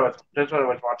 that's what I was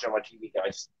watching on my TV,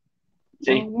 guys.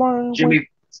 See, Jimmy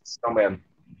Snowman.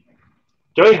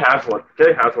 Joey has one.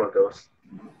 Joey has one of those.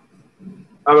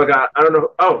 Oh my god, I don't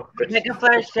know. Oh, Mega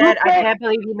Flash said, "I can't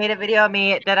believe you made a video of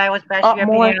me that I was bashing your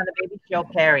opinion on the baby show,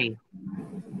 Carrie."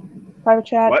 Private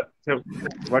chat.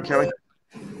 What, Carrie?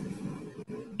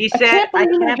 He said, "I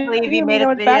can't believe you made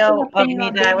a video of me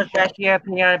that I was bashing your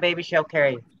opinion on a baby show,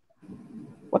 Carrie."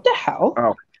 What the hell?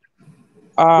 Oh.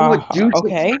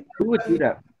 Who would do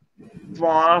that?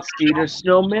 Frosty the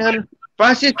Snowman?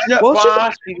 Frosty Snow.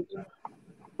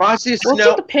 Frosty Snow. What's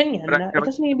your opinion? It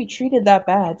doesn't need to be treated that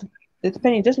bad. Its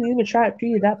opinion doesn't need to be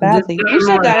treated that badly. You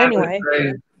said that anyway.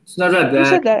 It's not that bad. You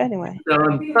said that anyway. So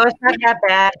it's not that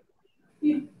bad.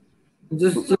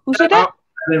 Who said that?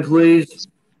 Please.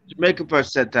 Makeup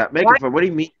said that. Makeup, what do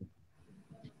you mean?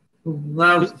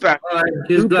 Well, Megafire,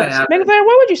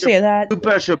 why would you say that?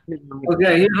 Okay,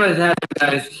 here's what's happening,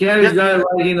 guys. Carrie started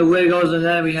liking the Wiggles, and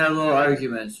then we had a little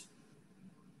arguments.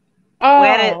 We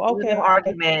had okay.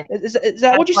 Argument. Is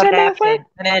that what you said, Megafire?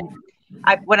 And then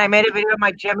when I made a video of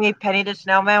my Jimmy Penny the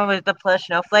Snowman with the plush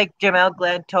snowflake, Jamel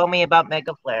Glenn told me about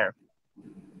Mega Flare.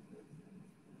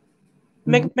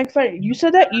 Megafire, you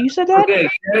said that? You said that? Okay,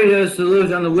 Carrie does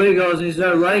salute on the Wiggles, and he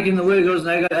started liking the Wiggles,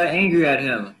 and I got angry at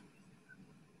him.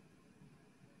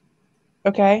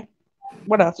 Okay.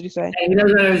 What else did he say? He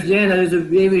doesn't understand that it's a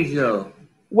baby show.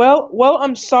 Well,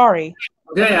 I'm sorry.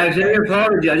 Okay, I said your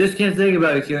apology. I just can't think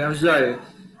about it, Carrie. I'm sorry.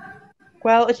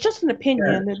 Well, it's just an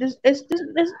opinion. Yeah.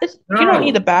 You don't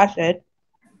need to bash it.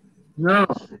 No.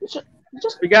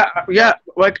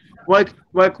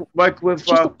 Like with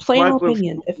just a plain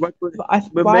opinion. I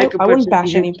wouldn't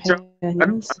bash any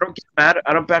opinions. I don't get mad.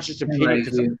 I don't bash his opinion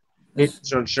because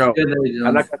it's on show.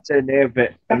 I'm not gonna say the name of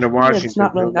it in the Washington. It's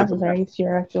not really necessary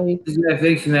here, actually. This guy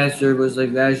Fix Master was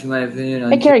like bashing my opinion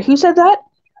on. Hey, Carrie, who said that?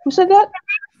 Who said that?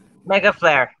 Mega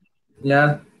Flare.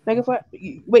 Yeah. Mega Flare.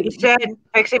 Wait. He said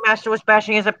Pixie Master was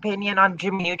bashing his opinion on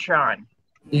Jimmy Neutron.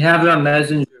 You have it on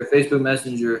Messenger, Facebook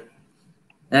Messenger.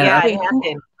 And yeah, I have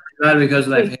it. Not because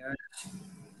of my parents.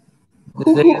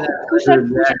 Who said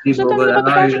that about the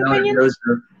bashing opinions?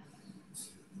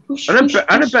 I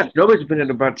don't bet nobody's opinion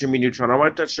about Jimmy Neutron. I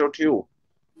like that show too.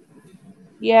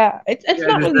 Yeah, it's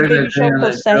not really a baby show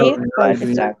per se, but it's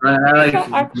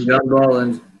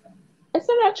it's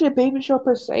not actually a baby show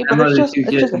per se, but it's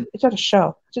just a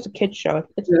show. It's just a kid's show.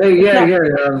 I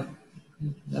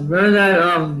remember that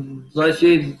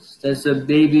Plushie, that's a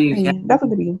baby. Hey, that's a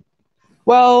baby.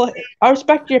 Well, I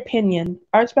respect your opinion.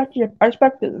 I respect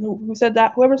who said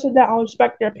that. Whoever said that, I'll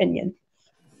respect their opinion.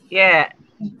 Yeah.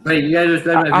 Wait, you guys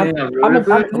respect my opinion?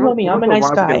 You know me. I'm a nice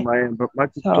guy. But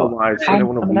Mikey's So, still wise. So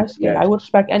I'm a nice guy. I will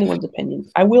respect anyone's opinion.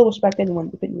 I will respect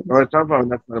anyone's opinion. All right, talk about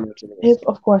that's not much. If,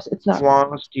 of course, it's not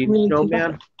Frosty really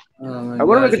Snowman. Oh I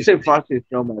wonder if I could say Frosty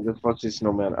Snowman. Just Frosty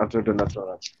Snowman. After the nuts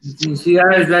on You see, I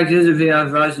respect his opinion on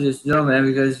Frosty the Snowman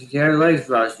because Carrie likes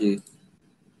Frosty.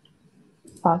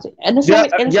 Frosty. And it's Yeah,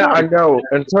 not, I know,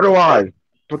 and so do I.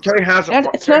 But Carrie has a.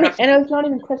 It's not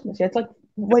even Christmas yet. It's like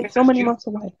wait so many months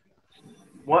away.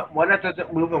 One that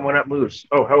doesn't move and one that moves.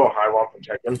 Oh, hello, hi, welcome,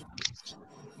 checking.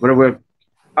 What are we?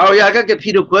 Oh yeah, I gotta get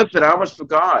Peter Griffin. I almost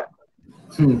forgot.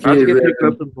 I have to get Peter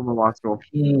Griffin from the hospital.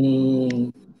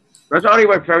 That's the only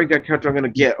way Carrie got character I'm gonna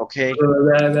get. Okay.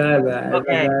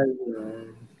 Okay.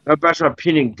 That's my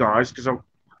opinion, guys, because I'm.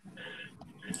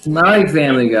 I like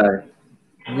Family Guy.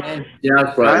 I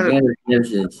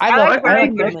like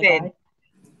Brian Griffin.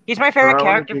 He's my favorite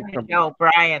character from the show,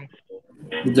 Brian.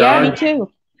 Yeah, me too.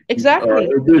 Exactly.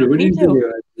 Me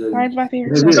too. Brian's my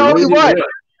favorite. Joey what?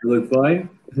 You look fine.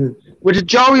 With a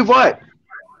Joey what?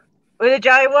 With a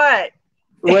Joey what?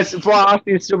 With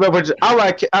Frosty Snowman. I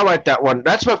like that one.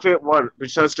 That's my favorite one.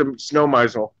 Besides the Snow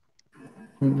Miser.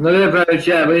 Look at that private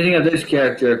chat. What do you think of this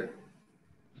character?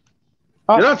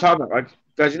 You're not talking about,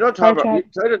 guys. You're not talking about.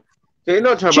 You're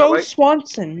not talking Joe about. Like,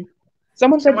 Swanson.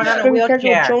 Someone said Someone on a favorite character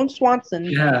wheelchair. Joan Swanson.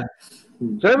 Yeah.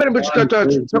 somebody would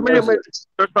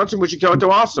you go to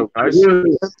also, guys. Joe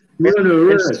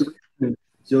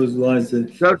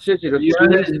Swanson. No,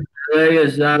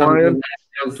 seriously,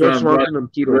 Swanson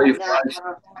and Peter.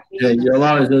 Your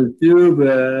line is too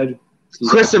bad.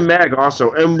 Chris and Meg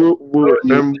also, and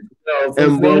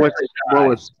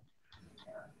Lois.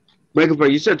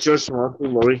 Megan, you said Joe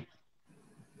Swanson, Lori.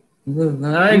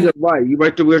 Why? You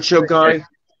like the weird show guy?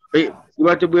 You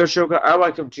like the weird show guy? I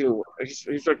like him too.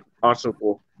 He's like awesome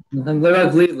cool. What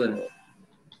about Cleveland?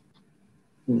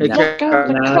 Hey,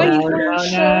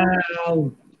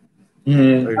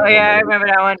 Oh yeah, I remember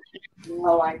that one.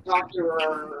 No, I talked to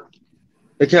her.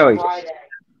 Hey Kelly.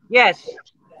 Yes.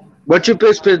 What's your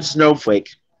best been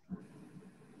snowflake?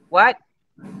 What?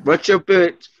 What's your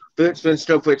best been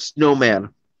snowflake snowman?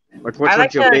 What's I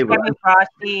like your the favorite? Kevin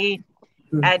Frosty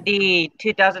at the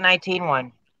 2019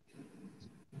 one.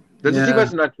 Does the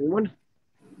 2019 one?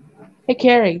 Hey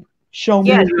Carrie, show me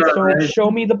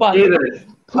the butt.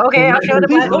 Okay, I'll show the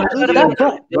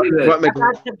butt. What makes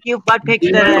I've got some cute butt pics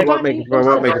there. what makes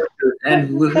And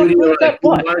who do you like?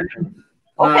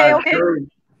 Okay.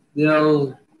 You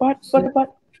know, Butt.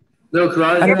 Little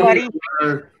Crosby. Here, buddy.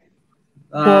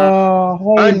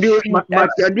 I knew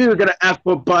you were gonna ask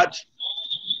for butt.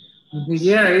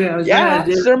 Yeah.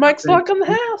 Sir Mike's lock in the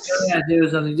house. Yeah, do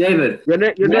something, David.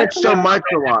 Your next Sir Mike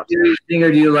a lot. Which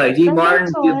singer do you like? Dean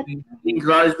Martin, Dean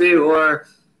Crosby, or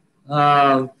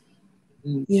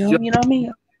you know me.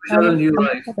 Which one do you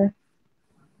like?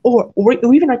 Or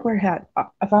even like wear a hat.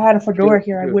 If I had a fedora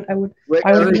here, I would.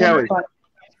 Kelly.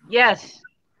 Yes.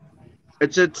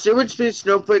 It's a sewage speed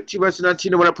snowflake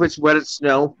 2019 when it plays Wet It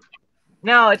Snow.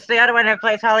 No, it's the other one that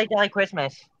plays Holly Jolly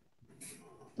Christmas.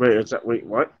 Wait,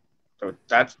 what? So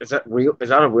is that real? Is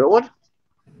that a real one?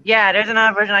 Yeah, there's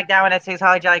another version like that one that says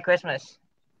Holly Jolly Christmas.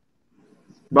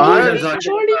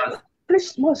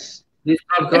 Christmas. I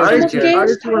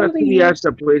just want to see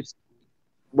that plays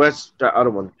West, the other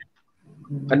one.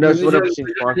 I know it's what I've seen.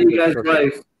 But I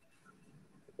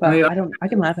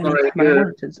can laugh at it. My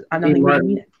heart says I'm not even going to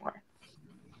mean it for.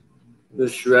 The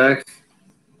Shrek.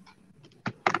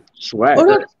 Swag. Oh,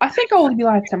 look, I think I'll be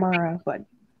live tomorrow, but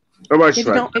if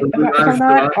I'm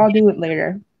not, I'll do it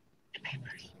later.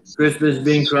 Christmas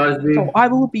being Crosby. So I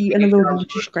will be in a little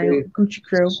Gucci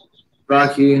crew.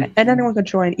 Rocky. And anyone can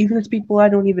join, even if it's people I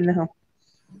don't even know.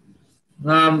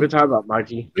 We're talking about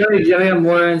Mikey. Really, I'm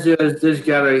more into this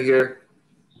guy right here.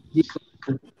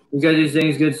 Because he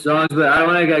sings good songs, but I don't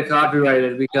want to get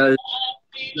copyrighted because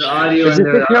the audio Is in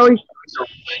it there. Kelly?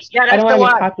 Yeah, I that's don't the want to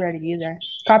one. get copyrighted either.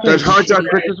 Does Hard Job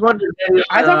Christmas one?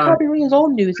 I thought copyright is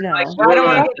old news now. I don't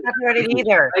want to get copyrighted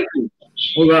either.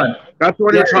 Hold on. That's the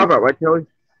one you're talking about, right, Kelly?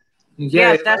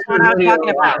 Yes, that's what I was talking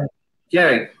about.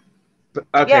 Jerry.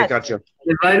 Okay, Yes. gotcha.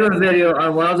 If I do a video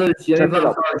on one of those Jimmy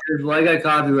Pop cultures, will I get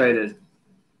copyrighted?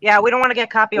 Yeah, we don't want to get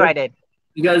copyrighted.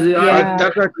 Because the Yeah.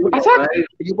 That's right. I thought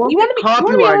You won't You get wanna be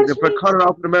copyrighted honest if I with me? cut it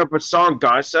off in the middle of a song,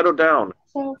 guys. Settle down.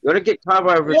 so. You're gonna get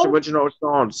copyrighted for its original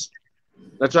songs.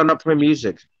 That's why I'm not playing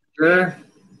music. Sure.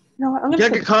 No, I'm You gonna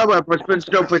can't get copyrighted for Spin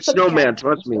Snowflake Snowman,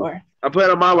 trust me. I played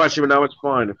it on my watch and now it's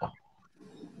fine.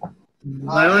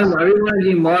 I really want to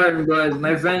be Martin, but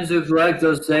my friends who collect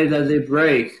those say that they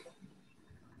break.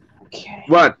 Okay.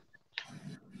 What?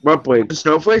 What break?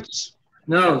 Snowflakes?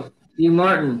 No, be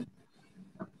Martin.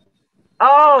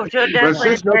 Oh, so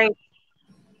definitely great.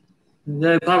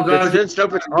 The pop It's in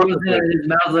snowflakes. his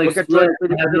mouth like split.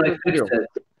 And I have to like fix it.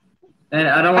 And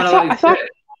I don't want to like fix it.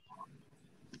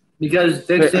 Because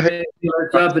fixing it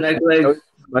starts up and I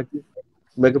like.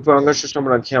 Megaphone, I'm gonna show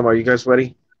someone on camera. Are you guys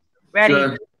ready? Ready.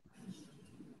 Sure.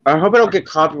 I hope I don't get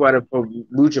copyrighted for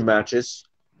Lucha matches.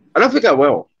 I don't think I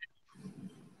will.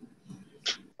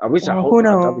 I wish I hope who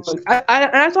knows?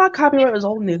 I thought copyright was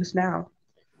old news now.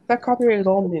 That copyright is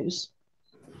old news.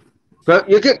 But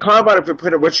you get copyrighted if you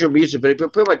put original music, but if you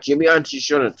put like Jimmy on, you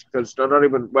shouldn't, because they're not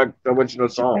even like the original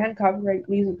song. And copyright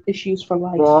issues for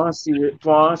life.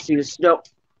 Frosty Snow.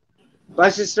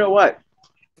 Frosty Snow what?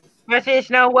 Frosty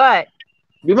Snow what?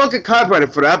 You won't get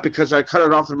copyrighted for that because I cut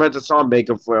it off and made the song Make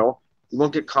It Flail. You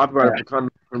won't get copyrighted for cutting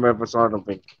it off the song, I don't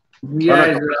think.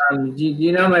 Yeah,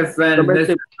 you know my friend,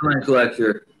 Mr. Summer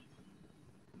Collector.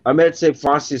 I meant to say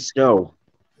Frosty Snow.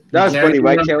 That was funny,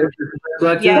 right, Kelly?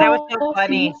 Yeah, that was so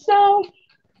funny.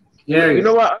 Yeah, you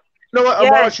know what? I'm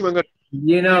watching.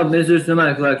 You know Mr.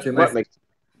 Summer Collector.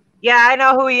 Yeah, I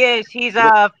know who he is. He's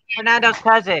Fernando's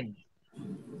cousin.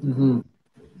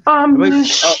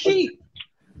 Sheep.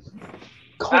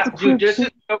 Dude, this is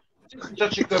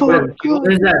such a good one.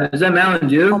 What is that? Is that Mountain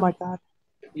Dew? Oh my god.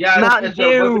 Yeah, Mountain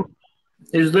Dew.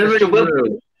 It's Liberty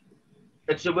Blue.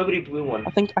 It's the Liberty Blue one.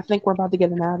 I think we're about to get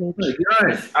an outage. Oh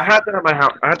my gosh. I had that at my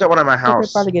house. I had that one at my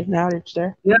house. We're about to get an outage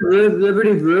there. Yeah,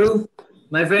 Liberty Blue.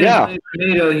 My friend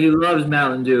Tomato, he loves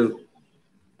Mountain Dew.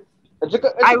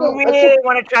 I really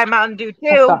want to try Mountain Dew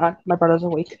too. My brother's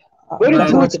awake. Stop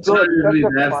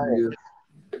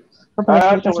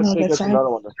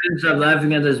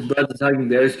laughing at this brother talking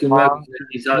bearskin rug.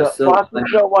 He's still. You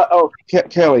know what? Oh,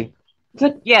 Kelly.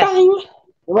 Yes.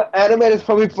 What animated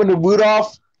from me from the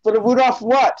Rudolph? For the Rudolph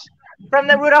what? From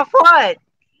the Rudolph what?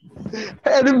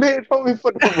 Animated from me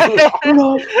for the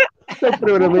Rudolph.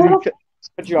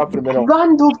 Put you off in the middle.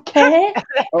 Randall K.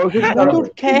 Oh, Randall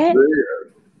K.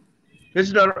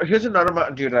 Here's another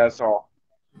Mountain Dew that I saw.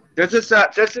 This is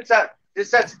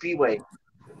that Speedway.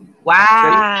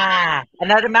 Wow.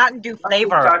 Another Mountain Dew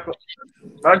flavor.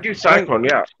 Mountain Dew Cyclone,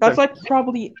 yeah. That's like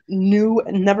probably new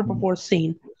and never before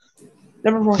seen.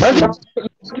 Never before seen.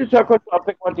 I'll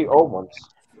pick one of the old ones.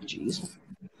 Jeez.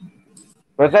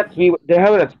 But that's Speedway. They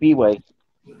have it at Speedway.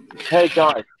 Hey,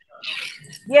 guys.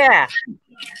 Yeah.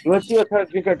 Let's see what kind of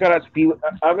drink I got at Speedway.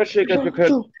 I'm going to show you guys what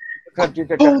kind of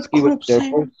drink I got at Speedway.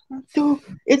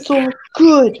 It's all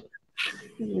good.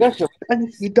 And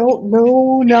if you don't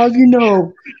know, now you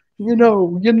know. You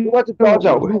know what the dogs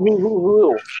out.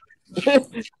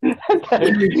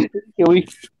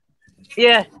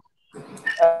 Yeah.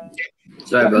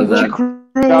 Sorry about that.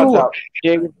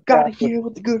 Gotta hear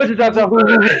what the good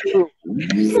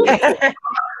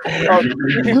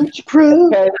Gucci crew.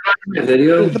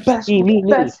 Video. The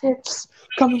best hits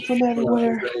coming from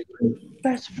everywhere.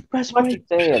 Best way.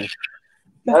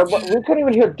 We couldn't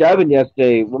even hear Devin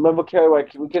yesterday. Remember, Carrie?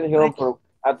 Like, we couldn't hear him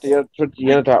at the end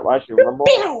of that last year. Remember?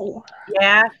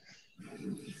 Yeah.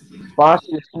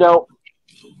 Frosty Snow.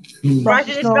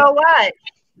 Frosty Snow what?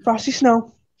 Frosty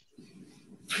Snow.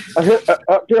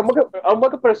 Dude, I'm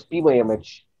looking for a Speedway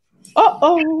image.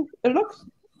 It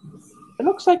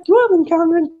looks like you have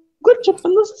encountered glitch up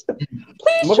in the system.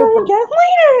 Please try again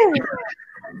later.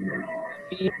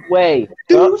 Speedway.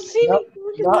 Do you see me?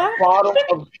 Not bottle.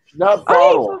 I ain't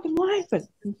fucking laughing.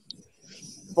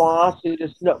 Frosty the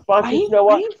Snow. Frosty Snow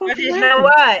what? Frosty Snow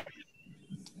what?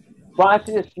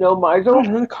 Frosty the Snow Miser.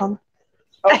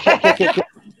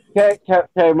 Okay,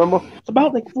 remember? It's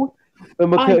about like 4.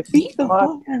 I beat the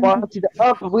fuck.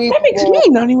 That makes me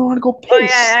not even want to go piss. Oh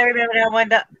yeah, I remember that one.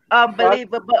 The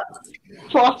unbelievable.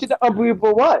 Frosty the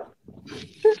Unbelievable what?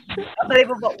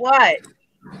 Unbelievable what?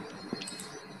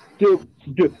 Dude.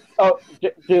 Oh,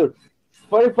 dude.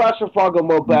 40 flash for Fargo,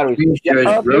 more batteries.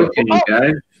 Is broken, you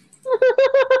guys.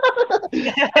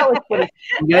 You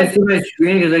guys see my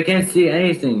screen because I can't see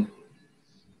anything.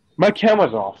 My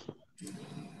camera's off.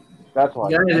 That's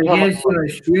why. Guys, I can't see my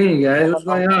screen, guys. What's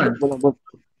going on?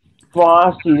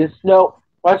 Frosty the Snow.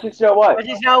 Frosty Snow what?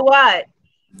 Frosty Snow what?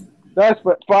 That's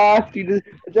what Frosty.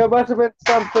 There must have been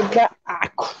something that.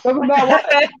 Something that what?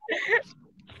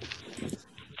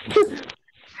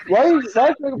 Why is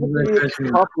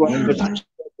impossible? You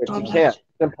can't.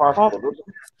 It's impossible.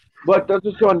 But those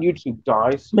are on YouTube,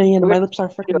 guys. Man, my lips are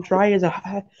freaking dry as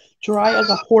a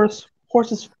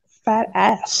horse's fat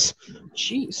ass.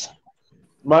 Jeez.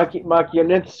 Mikey,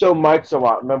 and it's so Mike's a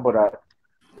lot. Remember that.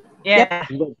 Yeah.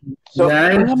 So,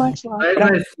 Guys, Bring up my why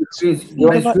slide. is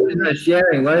my screen not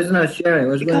sharing? Why is it not sharing?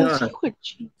 What's going Because on? you would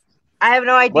cheat. I have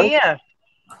no idea.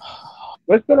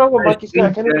 what's going on with My Mikey's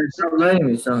screen screen? share is not letting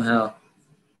me somehow.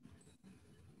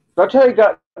 That's how you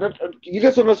got. You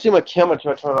guys don't see my camera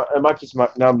turn on, and Mikey's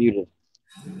now muted.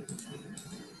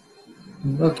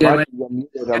 Okay, Mikey, I'm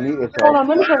muted. Hold on,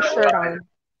 let me put a shirt on.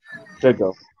 There you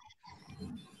go.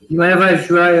 you mind if I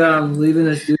try leaving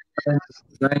the studio and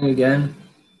trying again?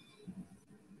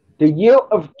 The year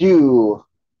of dew.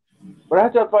 But I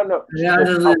have to find out. Yeah, I'll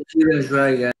just leave the studio and try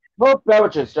again. Cold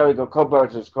beverages. There we go. Cold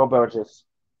beverages. Cold beverages.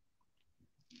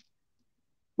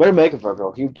 What did make it,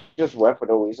 Virgo? He just went for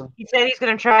no reason. He said he's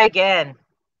gonna try again.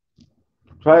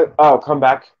 Try. Oh, come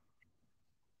back.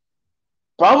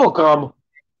 Bubblegum.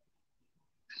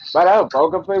 Right out.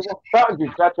 Bubblegum flavor. Fountain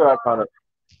juice. That's what I found it.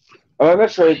 I'm gonna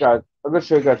show you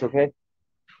guys. Okay?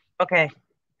 Okay.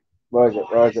 Where is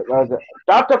it?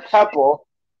 Dr. Pepper.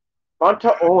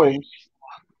 Fanta Orange.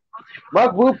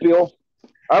 Mug Root Beer.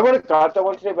 I would have got that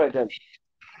one today, but I didn't.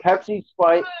 Pepsi,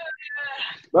 Sprite.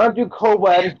 Mountain Dew Cold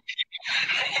Red.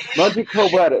 Mountain Dew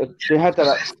Cold Red. They had that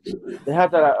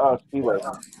at Speedway.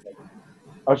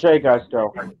 I'll show you guys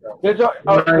though.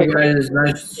 Alright, guys,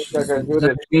 nice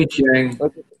screen sharing.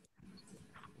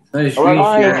 Nice screen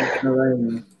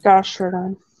sharing. Got a shirt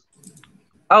on.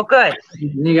 Oh, good.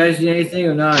 Can you guys see anything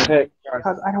or not? Okay.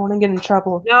 Because I don't want to get in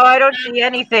trouble. No, I don't see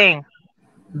anything.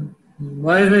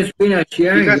 Why is my screen not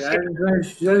sharing? You guys I'm trying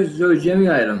to show a Jimmy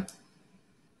item.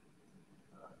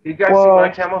 You guys see my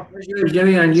camera? Show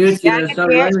Jimmy on YouTube. Yeah, It's not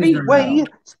letting me somehow.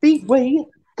 Speedway.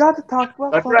 Got to talk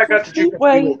about That's what I got to do.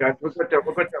 Speedway. Guys, we're good there.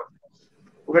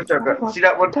 See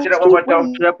that one right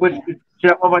down? See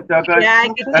that one right there, guys? Yeah, I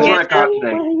can That's see what I it. got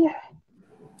today.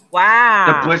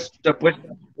 Wow. The Bush.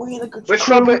 We in a good Bush shape.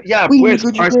 trumpet, yeah, We in a Bush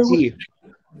good iced shape. tea.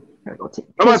 I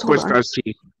I like Bush iced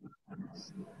tea.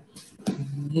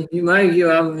 You might give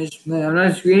up. I'm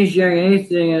not screen sharing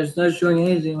anything. It's not showing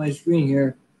anything on my screen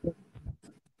here.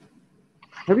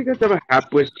 Have you guys ever had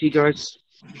Bush tea, guys?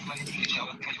 I'm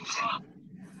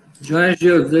trying to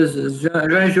show this. I'm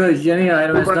trying to show a Jimmy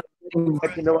item. It's not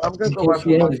You know, I'm gonna go can't right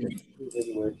see for anything.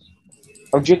 anyways.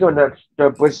 I'm drinking the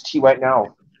Bush tea right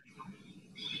now.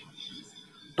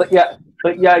 But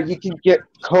yeah, you can get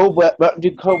cold wet,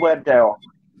 do cold wet now.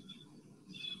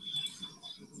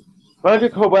 Mountain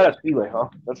Dew Cold Wet at Speedway, huh?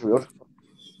 That's weird.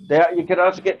 There, you can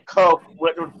also get Coke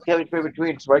with Kelly's favorite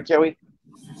drinks, right, Kelly?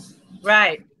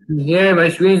 Right. Yeah, my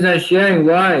screen's not sharing.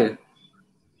 Why?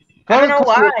 I don't know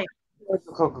why.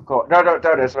 Coca-Cola. No,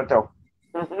 that is right there.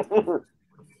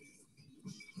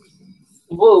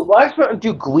 Whoa, why is Mountain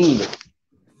Dew green?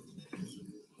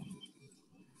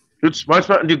 Oops, why is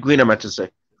Mountain Dew green, I meant to say.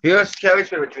 Here's Kelly's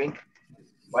favorite drink.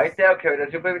 Right there, Kelly,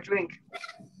 that's your favorite drink.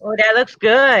 Oh, that looks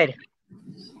good.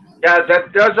 Yeah,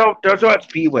 those are at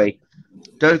Speedway.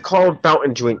 They're called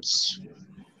fountain drinks.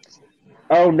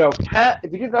 Oh no, cat!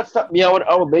 If you did not stop meowing,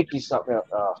 I will make you stop meowing.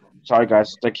 Sorry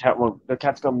guys, the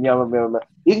cat's gonna meow.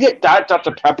 You can get that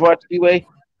Dr. Pepper at Speedway.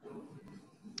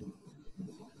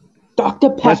 Dr.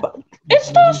 Pepper.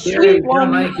 It's the sweet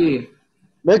one. Mikey.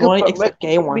 It's the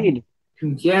gay one.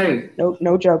 Carrie.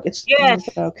 No joke. It's Yes.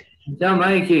 no joke. Tell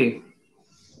Mikey.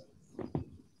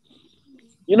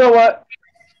 You know what?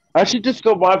 I should just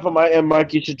go live for my and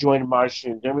Mikey should join my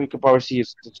stream. Then we could probably see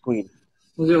the screen.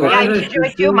 Okay, Yeah, you should do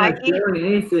it too, Mikey.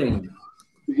 Anything.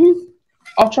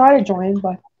 I'll try to join,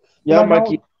 but Yeah, if I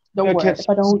Mikey. don't worry. If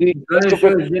I don't, I'm trying to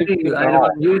show Jimmy item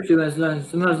on YouTube.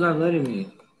 It's not letting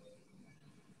me.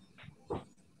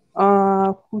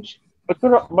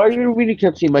 Why you really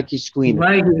can't see Mikey's screen?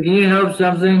 Mikey, can you help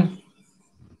something?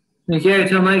 Okay,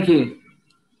 tell Mikey.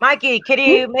 Mikey, can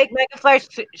you make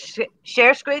Megaflash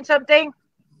share screen something?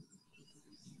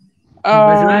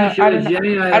 I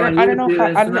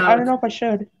don't know if I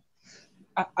should.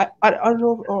 I don't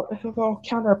know if it'll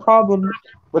counter a problem.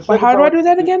 But how do I do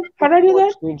that again? How do I do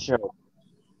that? Screen share.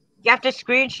 You have to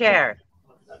screen share.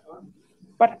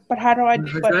 But how do I?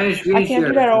 But I can't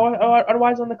do that. Or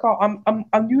otherwise on the call.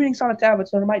 I'm using on a tablet,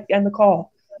 so it might end the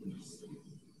call.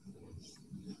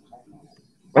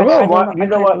 You know what?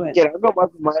 Yeah,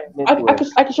 I'm going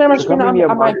to I can share my screen.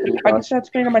 I can share the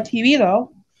screen on my TV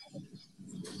though.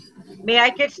 Me,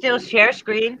 I could still share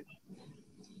screen.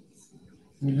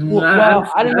 Well,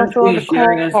 I don't know if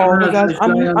they're on the call because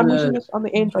I'm using this on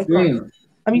the Android phone.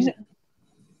 I'm using.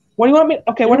 What do you want me?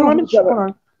 Okay, what do you want me to? Hold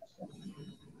on.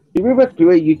 You remember the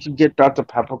way you can get Dr.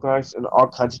 Pepper, guys, and all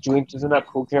kinds of drinks? Isn't that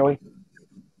cool, Carrie?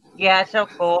 Yeah, so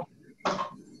cool. Oh,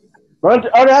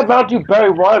 that Mountain Dew Berry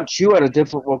Wine Chew at a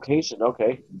different location.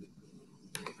 Okay.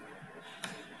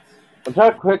 I'm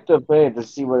trying to click the thing to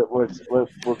see what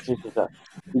features that.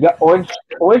 You got orange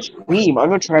cream. I'm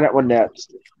gonna try that one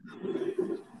next.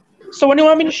 So what do you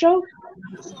want me to show?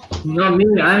 No,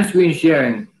 me. I'm screen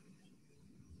sharing.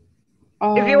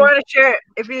 If you want to share,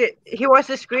 he wants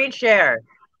to screen share.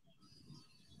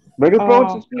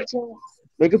 Megaphone screen share.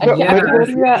 Megaphone. Yeah, I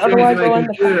do that, otherwise my I'll end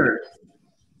computer.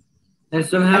 And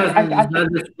somehow it's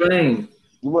not displaying.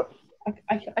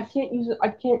 I can't use it.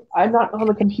 I'm not on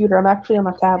the computer. I'm actually on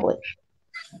a tablet.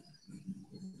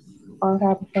 On a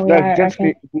tablet. So Yeah, I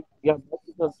can't. Yeah,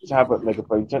 tablet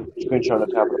Megaphone. You can't screenshot on a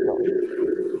tablet.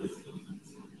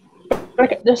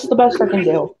 Okay, this is the best I can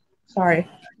do. Sorry.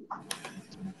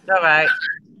 All right.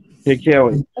 Hey,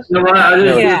 Carrie. No, I'll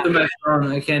just do it to my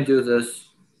phone. I can't do this.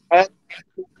 I can't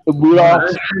do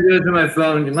it to my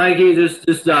phone. Mikey, just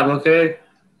stop, okay?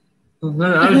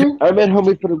 I meant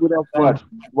homie for the Rudolph what?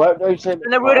 What are you saying?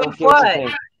 The Rudolph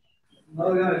what?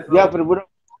 Yeah, for the Rudolph.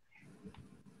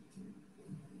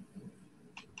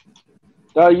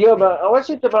 Yeah, but I want to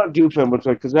see what the Mountain Dew fan looks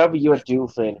like, because I have a US Dew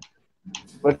fan.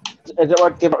 But is that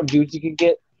what different juice you can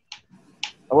get?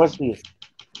 I want to see it.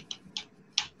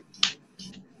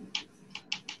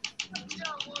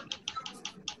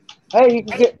 Hey, you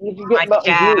can get Mountain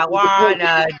Dew. I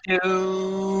wanna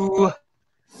do.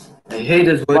 I hate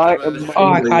this. Oh my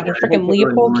god, the freaking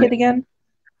Leopold kid again.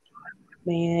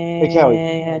 Man. Hey,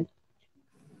 Kelly.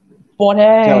 What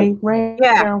a right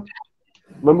now.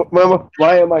 Mama,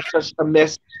 why am I such a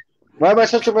miss? Why am I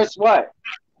such a miss? What?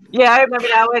 Yeah, I remember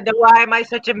that one. Why am I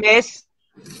such a miss?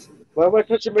 Why am I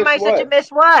such a miss? Why am I such a miss?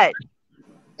 What?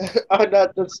 I'm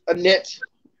not just a nit.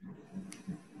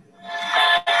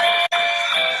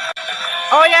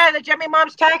 Oh yeah, the Jimmy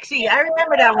Mom's Taxi. I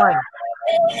remember that one.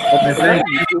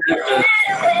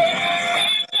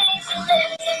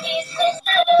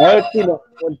 I've seen that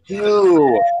one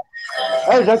too.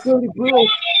 Hey, that's really cool.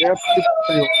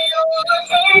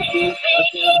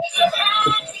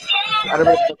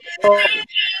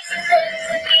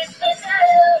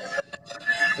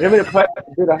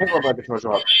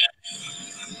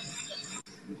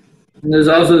 There's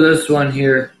also this one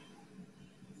here.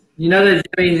 You know the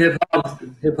Jimmy hip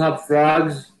hop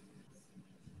frogs?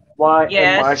 Why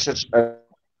am I such a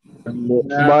miss?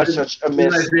 I'm just a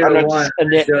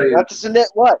nit. Not just a nit.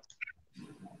 What?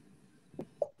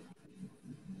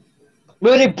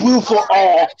 Really blue for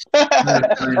all.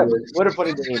 What a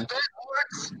funny name.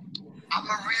 I'm a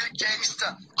real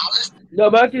gangster. No,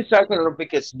 Mikey Cyclone, I don't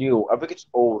think it's new. I think it's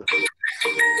old.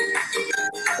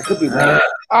 It could be bad.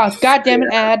 Oh, goddamn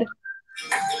it, ad.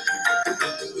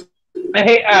 I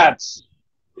hate ads.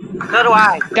 So do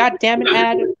I. God damn it,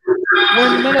 ad. We're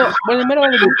in the middle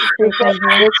of a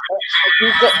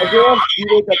If you're on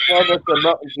Speedway, that's one with the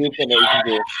Mountain Dew thing that you can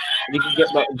do. And you can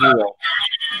get Mountain Dew.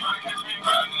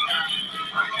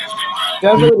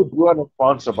 That's really blue on a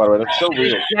sponsor, by the way. That's so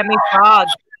weird. Jimmy Frog.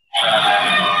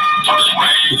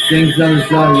 The thing's on the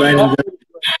song right on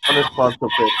the sponsor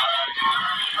page.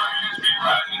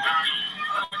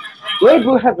 Red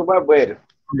Blue has a web wid.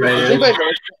 Right. You guys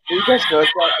know that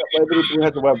Red Blue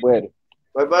has a web wid.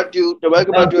 The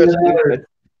Mega Mountain Dew has a web.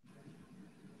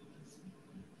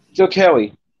 So,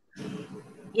 Kelly.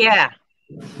 Yeah.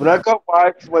 When I got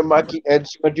watch when Mikey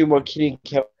ends, you want to do more Kitty and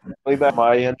Kelly back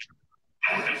my end.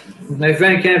 My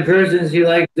friend Ken Persons, he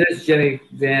likes this Jimmy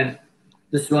Van.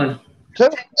 This one. So,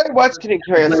 watch Kitty and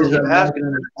Kelly.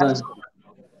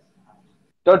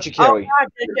 Don't you, Kelly? Oh, God,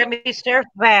 the Jimmy Surf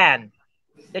Van.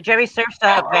 The Jimmy Surf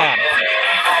Stop Van.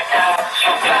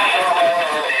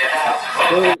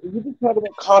 So, you just talk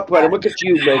about copyright. Look at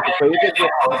you, Mikey. So you get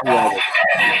copyrighted.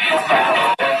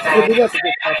 You have to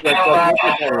get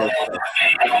copyrighted.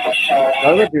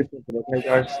 I'm going to do something, okay,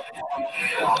 guys?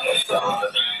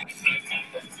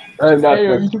 I'm not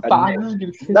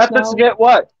not to forget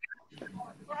what?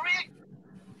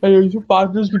 Hey, are you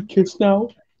fathers with kids now?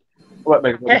 What,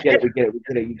 Mikey? We get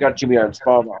it. You got Jimmy on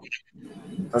spot now.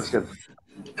 That's good.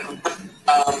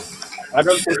 I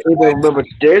don't think anybody remembers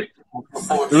this.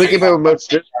 Look at me remembers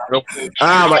this. Nope.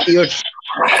 Ah, my ears.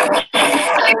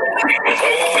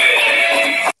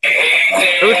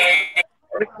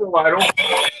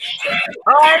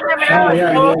 Oh, I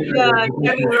remember those.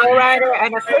 Jimmy Lowrider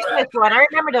and a Christmas one. I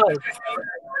remember those.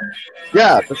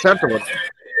 Yeah, the center one.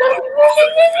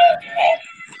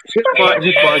 His mine.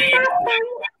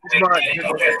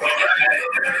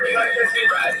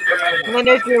 And then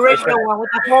there's the original one with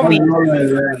the homie.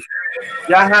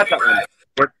 Yeah, I had that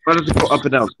one. Why does it go up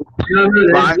and down? I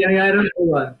don't know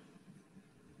one.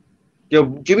 Yo,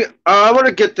 give me. I want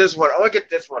to get this one. Hold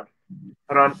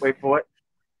on, wait for it.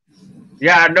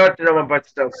 Yeah, I know it's the one, but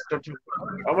still, don't you?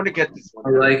 I want to get this one.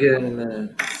 I like it in a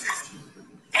minute.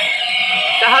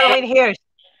 The Halloween here's.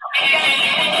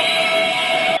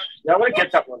 Yeah, I want to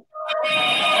get that one.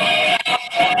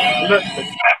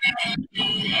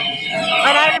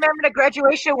 And I remember the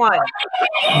graduation one.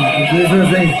 This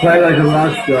one thing's quite like a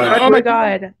rock star. Oh my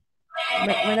god.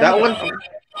 That one?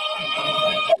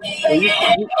 Wait,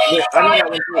 I know that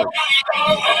one too.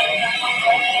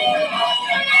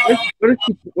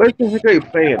 What the heck are you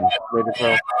playing, Major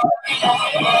Pro?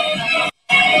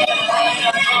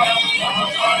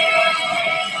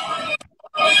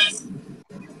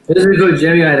 This is a good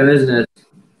Jimmy item, isn't it?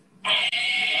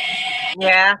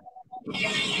 Yeah.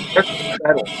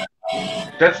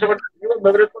 That's the one. You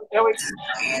remember this one, Kelly?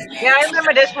 Yeah, I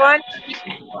remember this one.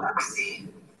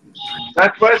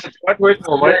 That's why it's a graduation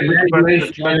one.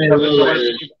 It's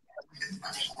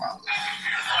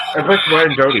like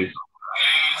Ryan Jody.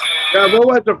 Yeah, what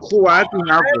was the cool acting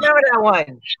I remember that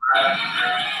one.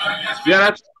 Yeah,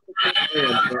 that's.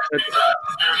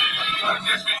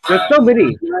 There's so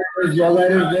many. I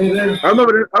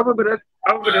remember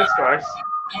this, guys.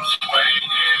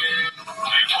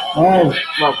 Oh,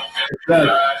 Well, good.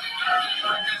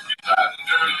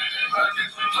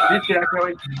 Did you see that,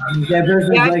 Kelly? Yeah,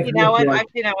 I've seen that one. I've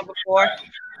seen that one before.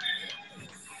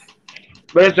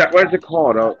 What is that? What is it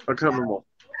called? I can't remember.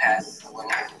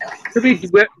 Could be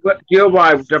your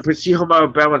wife, the Prissy Home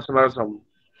Alabama, some other something.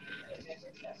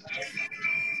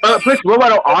 Chris, what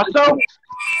about also?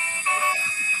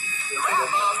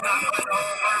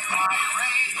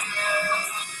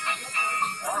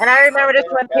 And I remember this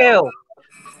one too.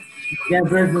 Yeah,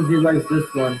 Christmas, he likes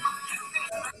this one.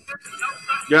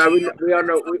 Yeah, we all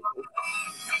know.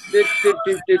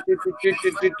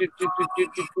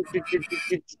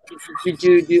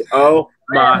 Oh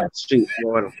my street,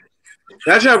 Lord.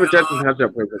 That's how Justin has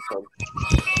that perfect song.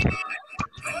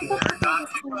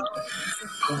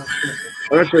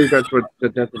 I'm gonna show you guys what the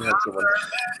Justin has one.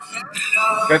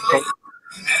 That's fun.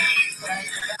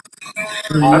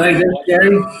 You like this,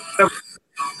 Carrie?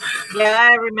 Yeah,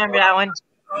 I remember that one.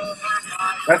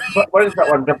 That's what is that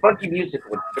one? The funky music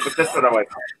one. But that's what I like.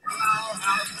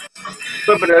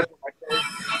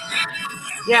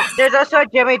 Yeah, there's also a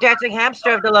Jimmy Dancing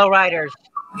Hamster of the Lowriders.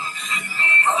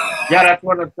 Yeah, that's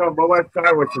one of the Mobile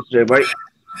Star was this day, right?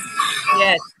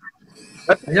 Yes.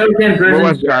 I know you can't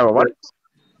Mobile Star, what?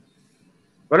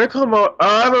 When I come out,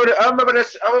 I remember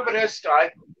this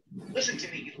guy. Listen to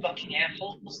me, you fucking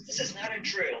assholes. This is not a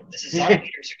drill. This is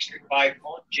Operator 635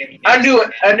 calling Jimmy. I knew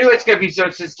it's gonna be so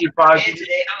 65. And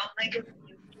today I'll make a...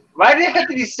 Why did it have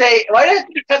to be say? Why did it have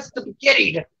to be cut at the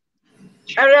beginning?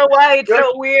 I don't know why it's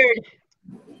so weird.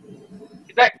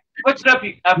 What's up,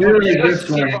 you? This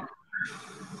one.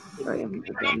 Sorry, I'm I'm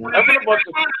gonna watch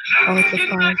it. Oh, it's a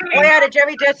fine. Oh yeah, the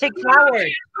Jimmy Dancing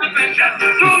Flowers.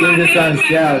 Sing this on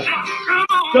shout.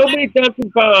 So many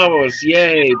dancing flowers!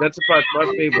 Yay! That's about my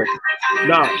favorite.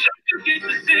 No.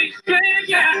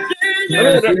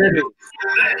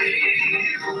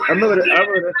 I remember this.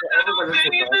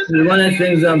 The one that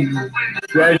sings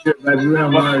Treasure by Bruno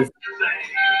Mars.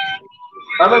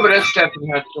 I remember that Stephanie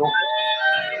had so.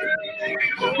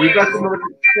 You guys remember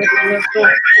that Stephanie had so?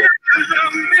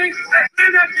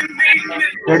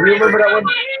 Do you remember that one?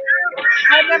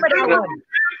 I remember that one.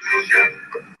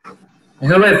 I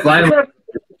know my flying.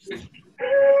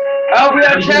 Oh, we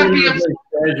have champions.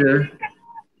 Treasure.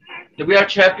 Did we have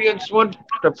champions one?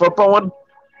 The football one?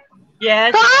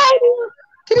 Yes. Hi!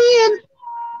 Come in!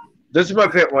 This is my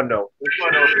pet one though. This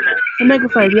one Hey,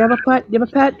 Megaphone, do you have a pet? Do you have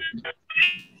a pet?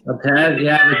 A pet?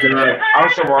 Yeah, I have a dog.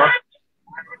 Also more.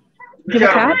 Do you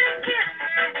have a cat?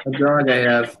 A dog I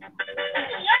have.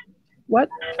 What?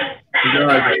 A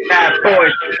dog. Cat boy.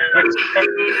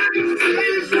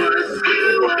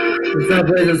 It's gonna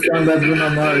play this song by Bruno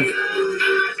Mars.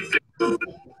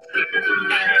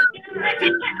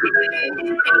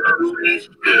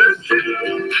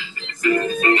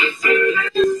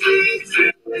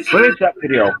 What is that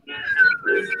video?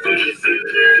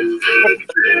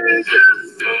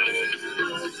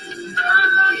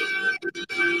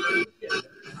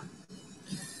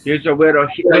 Here's a widow.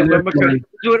 Here's a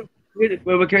widow. Here's a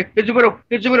widow. Here's a widow.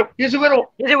 Here's a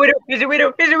widow. Here's a widow. Here's a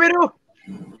widow. Here's a widow.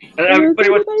 And everybody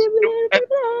was.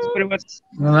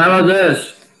 Well, how about this?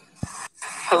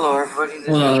 Hello, everybody. This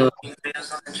Hold on. is videos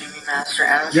on the Jimmy Master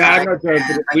Alice. Yeah, I know, Joe.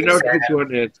 We know which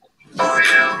one it is.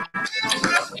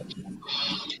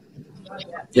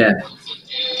 Yeah.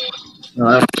 No,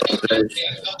 that's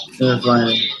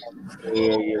fine. I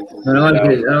don't want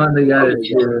the guy to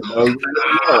hear. Oh,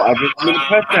 no, I just need to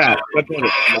press that. What's on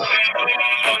it?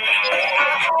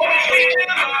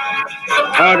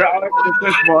 The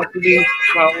first marketing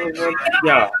power one?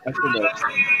 Yeah, I think that.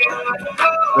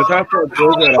 There's also a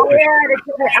favorite. Oh yeah,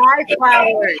 the eye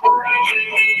flowers.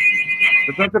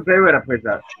 There's also a favorite I played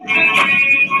that.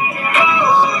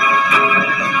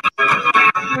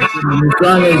 The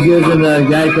song is used in the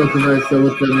Geico commercial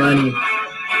with the money.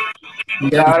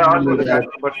 Yeah, I don't know that.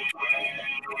 But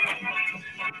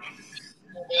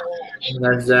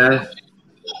that's that.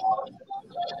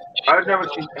 I've never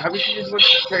seen. Have you seen this one?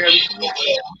 Carrie, have you seen this?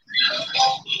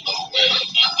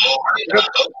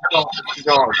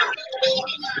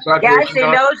 Yeah, I've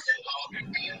seen those.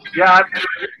 Yeah,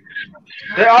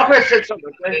 they always said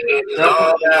something.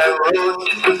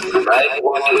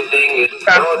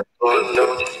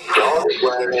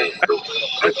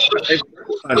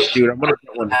 Dude, I'm gonna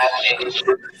put one.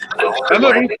 I'm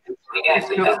already.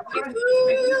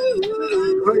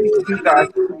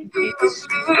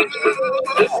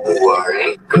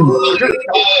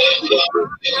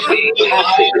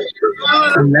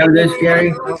 Remember this,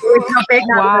 Carrie?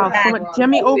 Wow, so much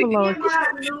Jimmy overload.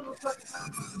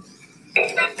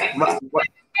 What?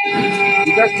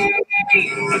 You guys,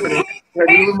 can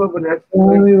you remember that?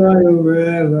 Only right over.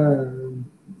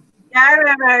 Yeah, I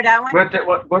remember that one.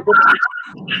 What?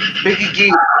 Piggy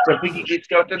Geek, the Piggy Geek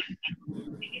skeleton.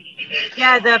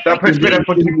 Yeah, the Push Peter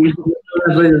Pookie music.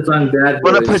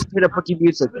 When I push Peter Pookie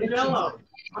music.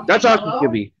 That's awesome,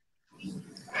 Jimmy.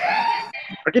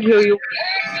 I can hear you.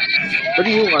 What are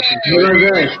you watching?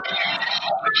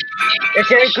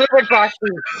 It's a good one,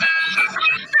 Frosty.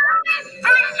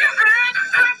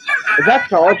 Is that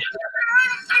Charles?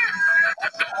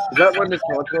 Is that one the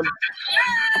Charles one?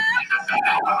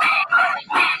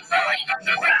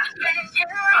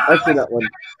 I see that one.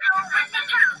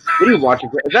 What are you watching?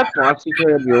 Is that Frosty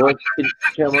on your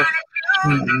camera?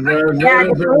 Yeah,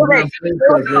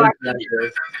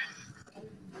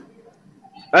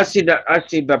 I see that. I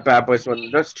see that Bad Boys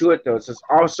one. There's two of those. There's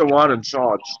also one in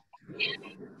charge.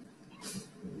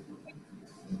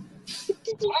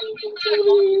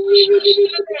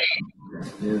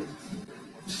 Yeah.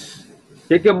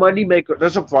 Take a money maker.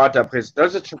 There's a fraud up his.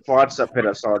 There's a fraud up in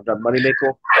us on the money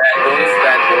maker.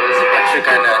 Bad boys, what you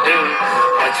gonna do?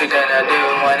 What you gonna do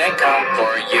when it come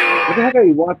for you? What the heck are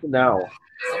you watching now?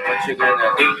 What you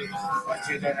gonna do? What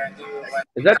you gonna do?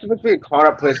 Is that supposed to be a caught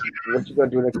up place? What you gonna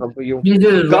do when it come for you? You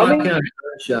do Gummy?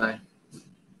 sunshine.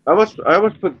 I must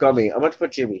put Gummy. I must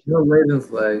put Jimmy. No waving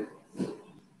flag.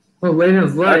 No waving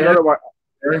flag.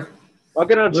 I'll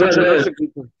get on Sunshine.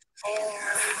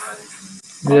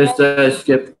 Just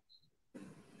skip.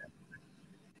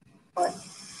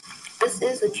 This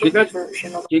is a chicken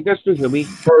version of. Do you guys still hear me?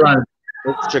 Hold on.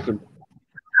 It's chicken.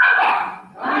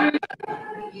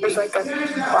 There's like a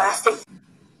plastic.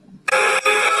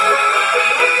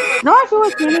 No, I feel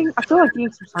like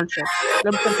getting some sunshine. Oh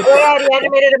yeah, the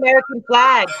animated American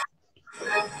flag.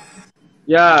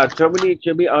 Yeah, so many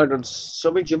Jimmy Islands.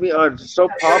 So many Jimmy Islands. So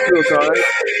popular, guys.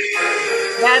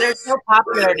 Yeah, they're so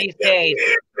popular these days.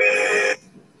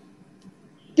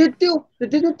 I'm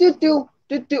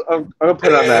gonna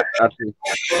put on that actually.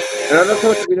 And I'm not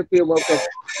supposed to be the Peter Woka.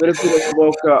 What if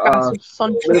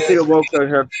Peter Woka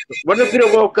here? What if Peter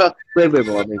Woka? Wait, I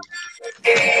mean, I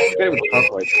can't even talk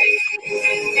right.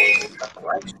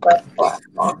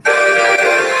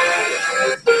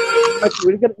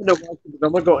 Actually, we're gonna end up watching.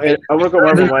 I'm gonna go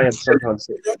around my end sometimes.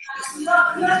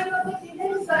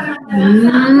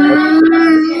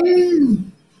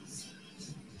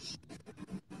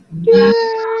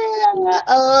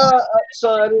 So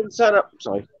I didn't sign up.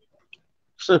 Sorry.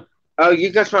 Oh, you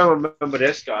guys probably remember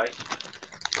this guy.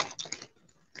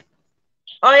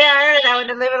 Oh yeah, I heard that one.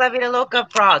 The Live La Vida Loca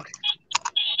frog.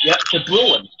 Yeah, the blue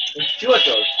one. There's two of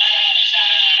those.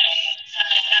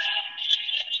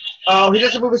 Oh, he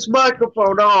doesn't move his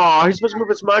microphone. Oh, he's supposed to move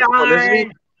his microphone, isn't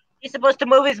he? He's supposed to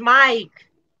move his mic.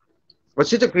 Let's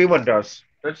see what the green one does.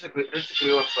 That's the green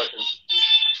one fucking.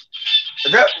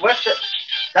 Is that what's the?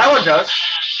 That one does.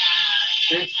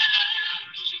 See?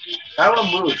 That one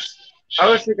moves. I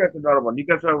want to see you guys another one. You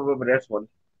guys remember this one.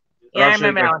 Yeah, I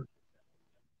remember that one.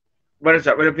 What is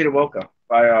that? What Peter Woka?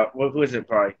 By who is it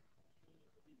by?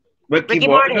 Ricky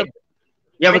Martin.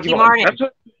 Yeah, Ricky Martin.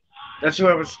 That's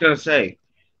what I was gonna say.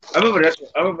 I remember this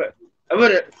one. I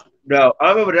remember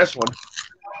this one.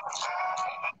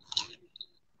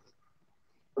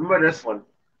 I remember this one.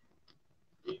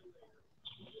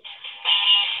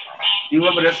 Do you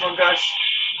remember this one, guys?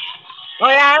 Oh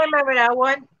yeah, I remember that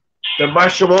one. The My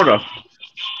Shimona.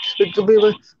 It could be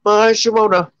like My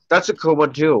Shimona. That's a cool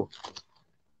one too.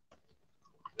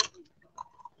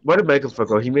 What did Megan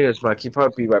forgo? He made his mic. He'll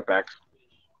probably be right back.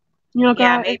 You know,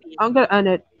 guys, I'm gonna end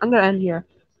it. I'm gonna end here.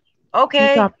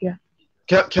 Okay. Stop you.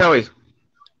 Kelly.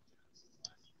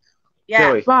 Yeah.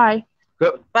 Kelly. Bye.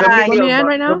 Bye. Let me end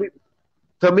right now?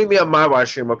 So meet me on my live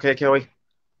stream, okay, Kelly?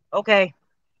 Okay.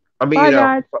 I'll meet Bye, you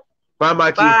now. guys. Bye,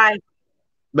 Mikey. Bye.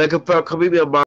 Come meet me on my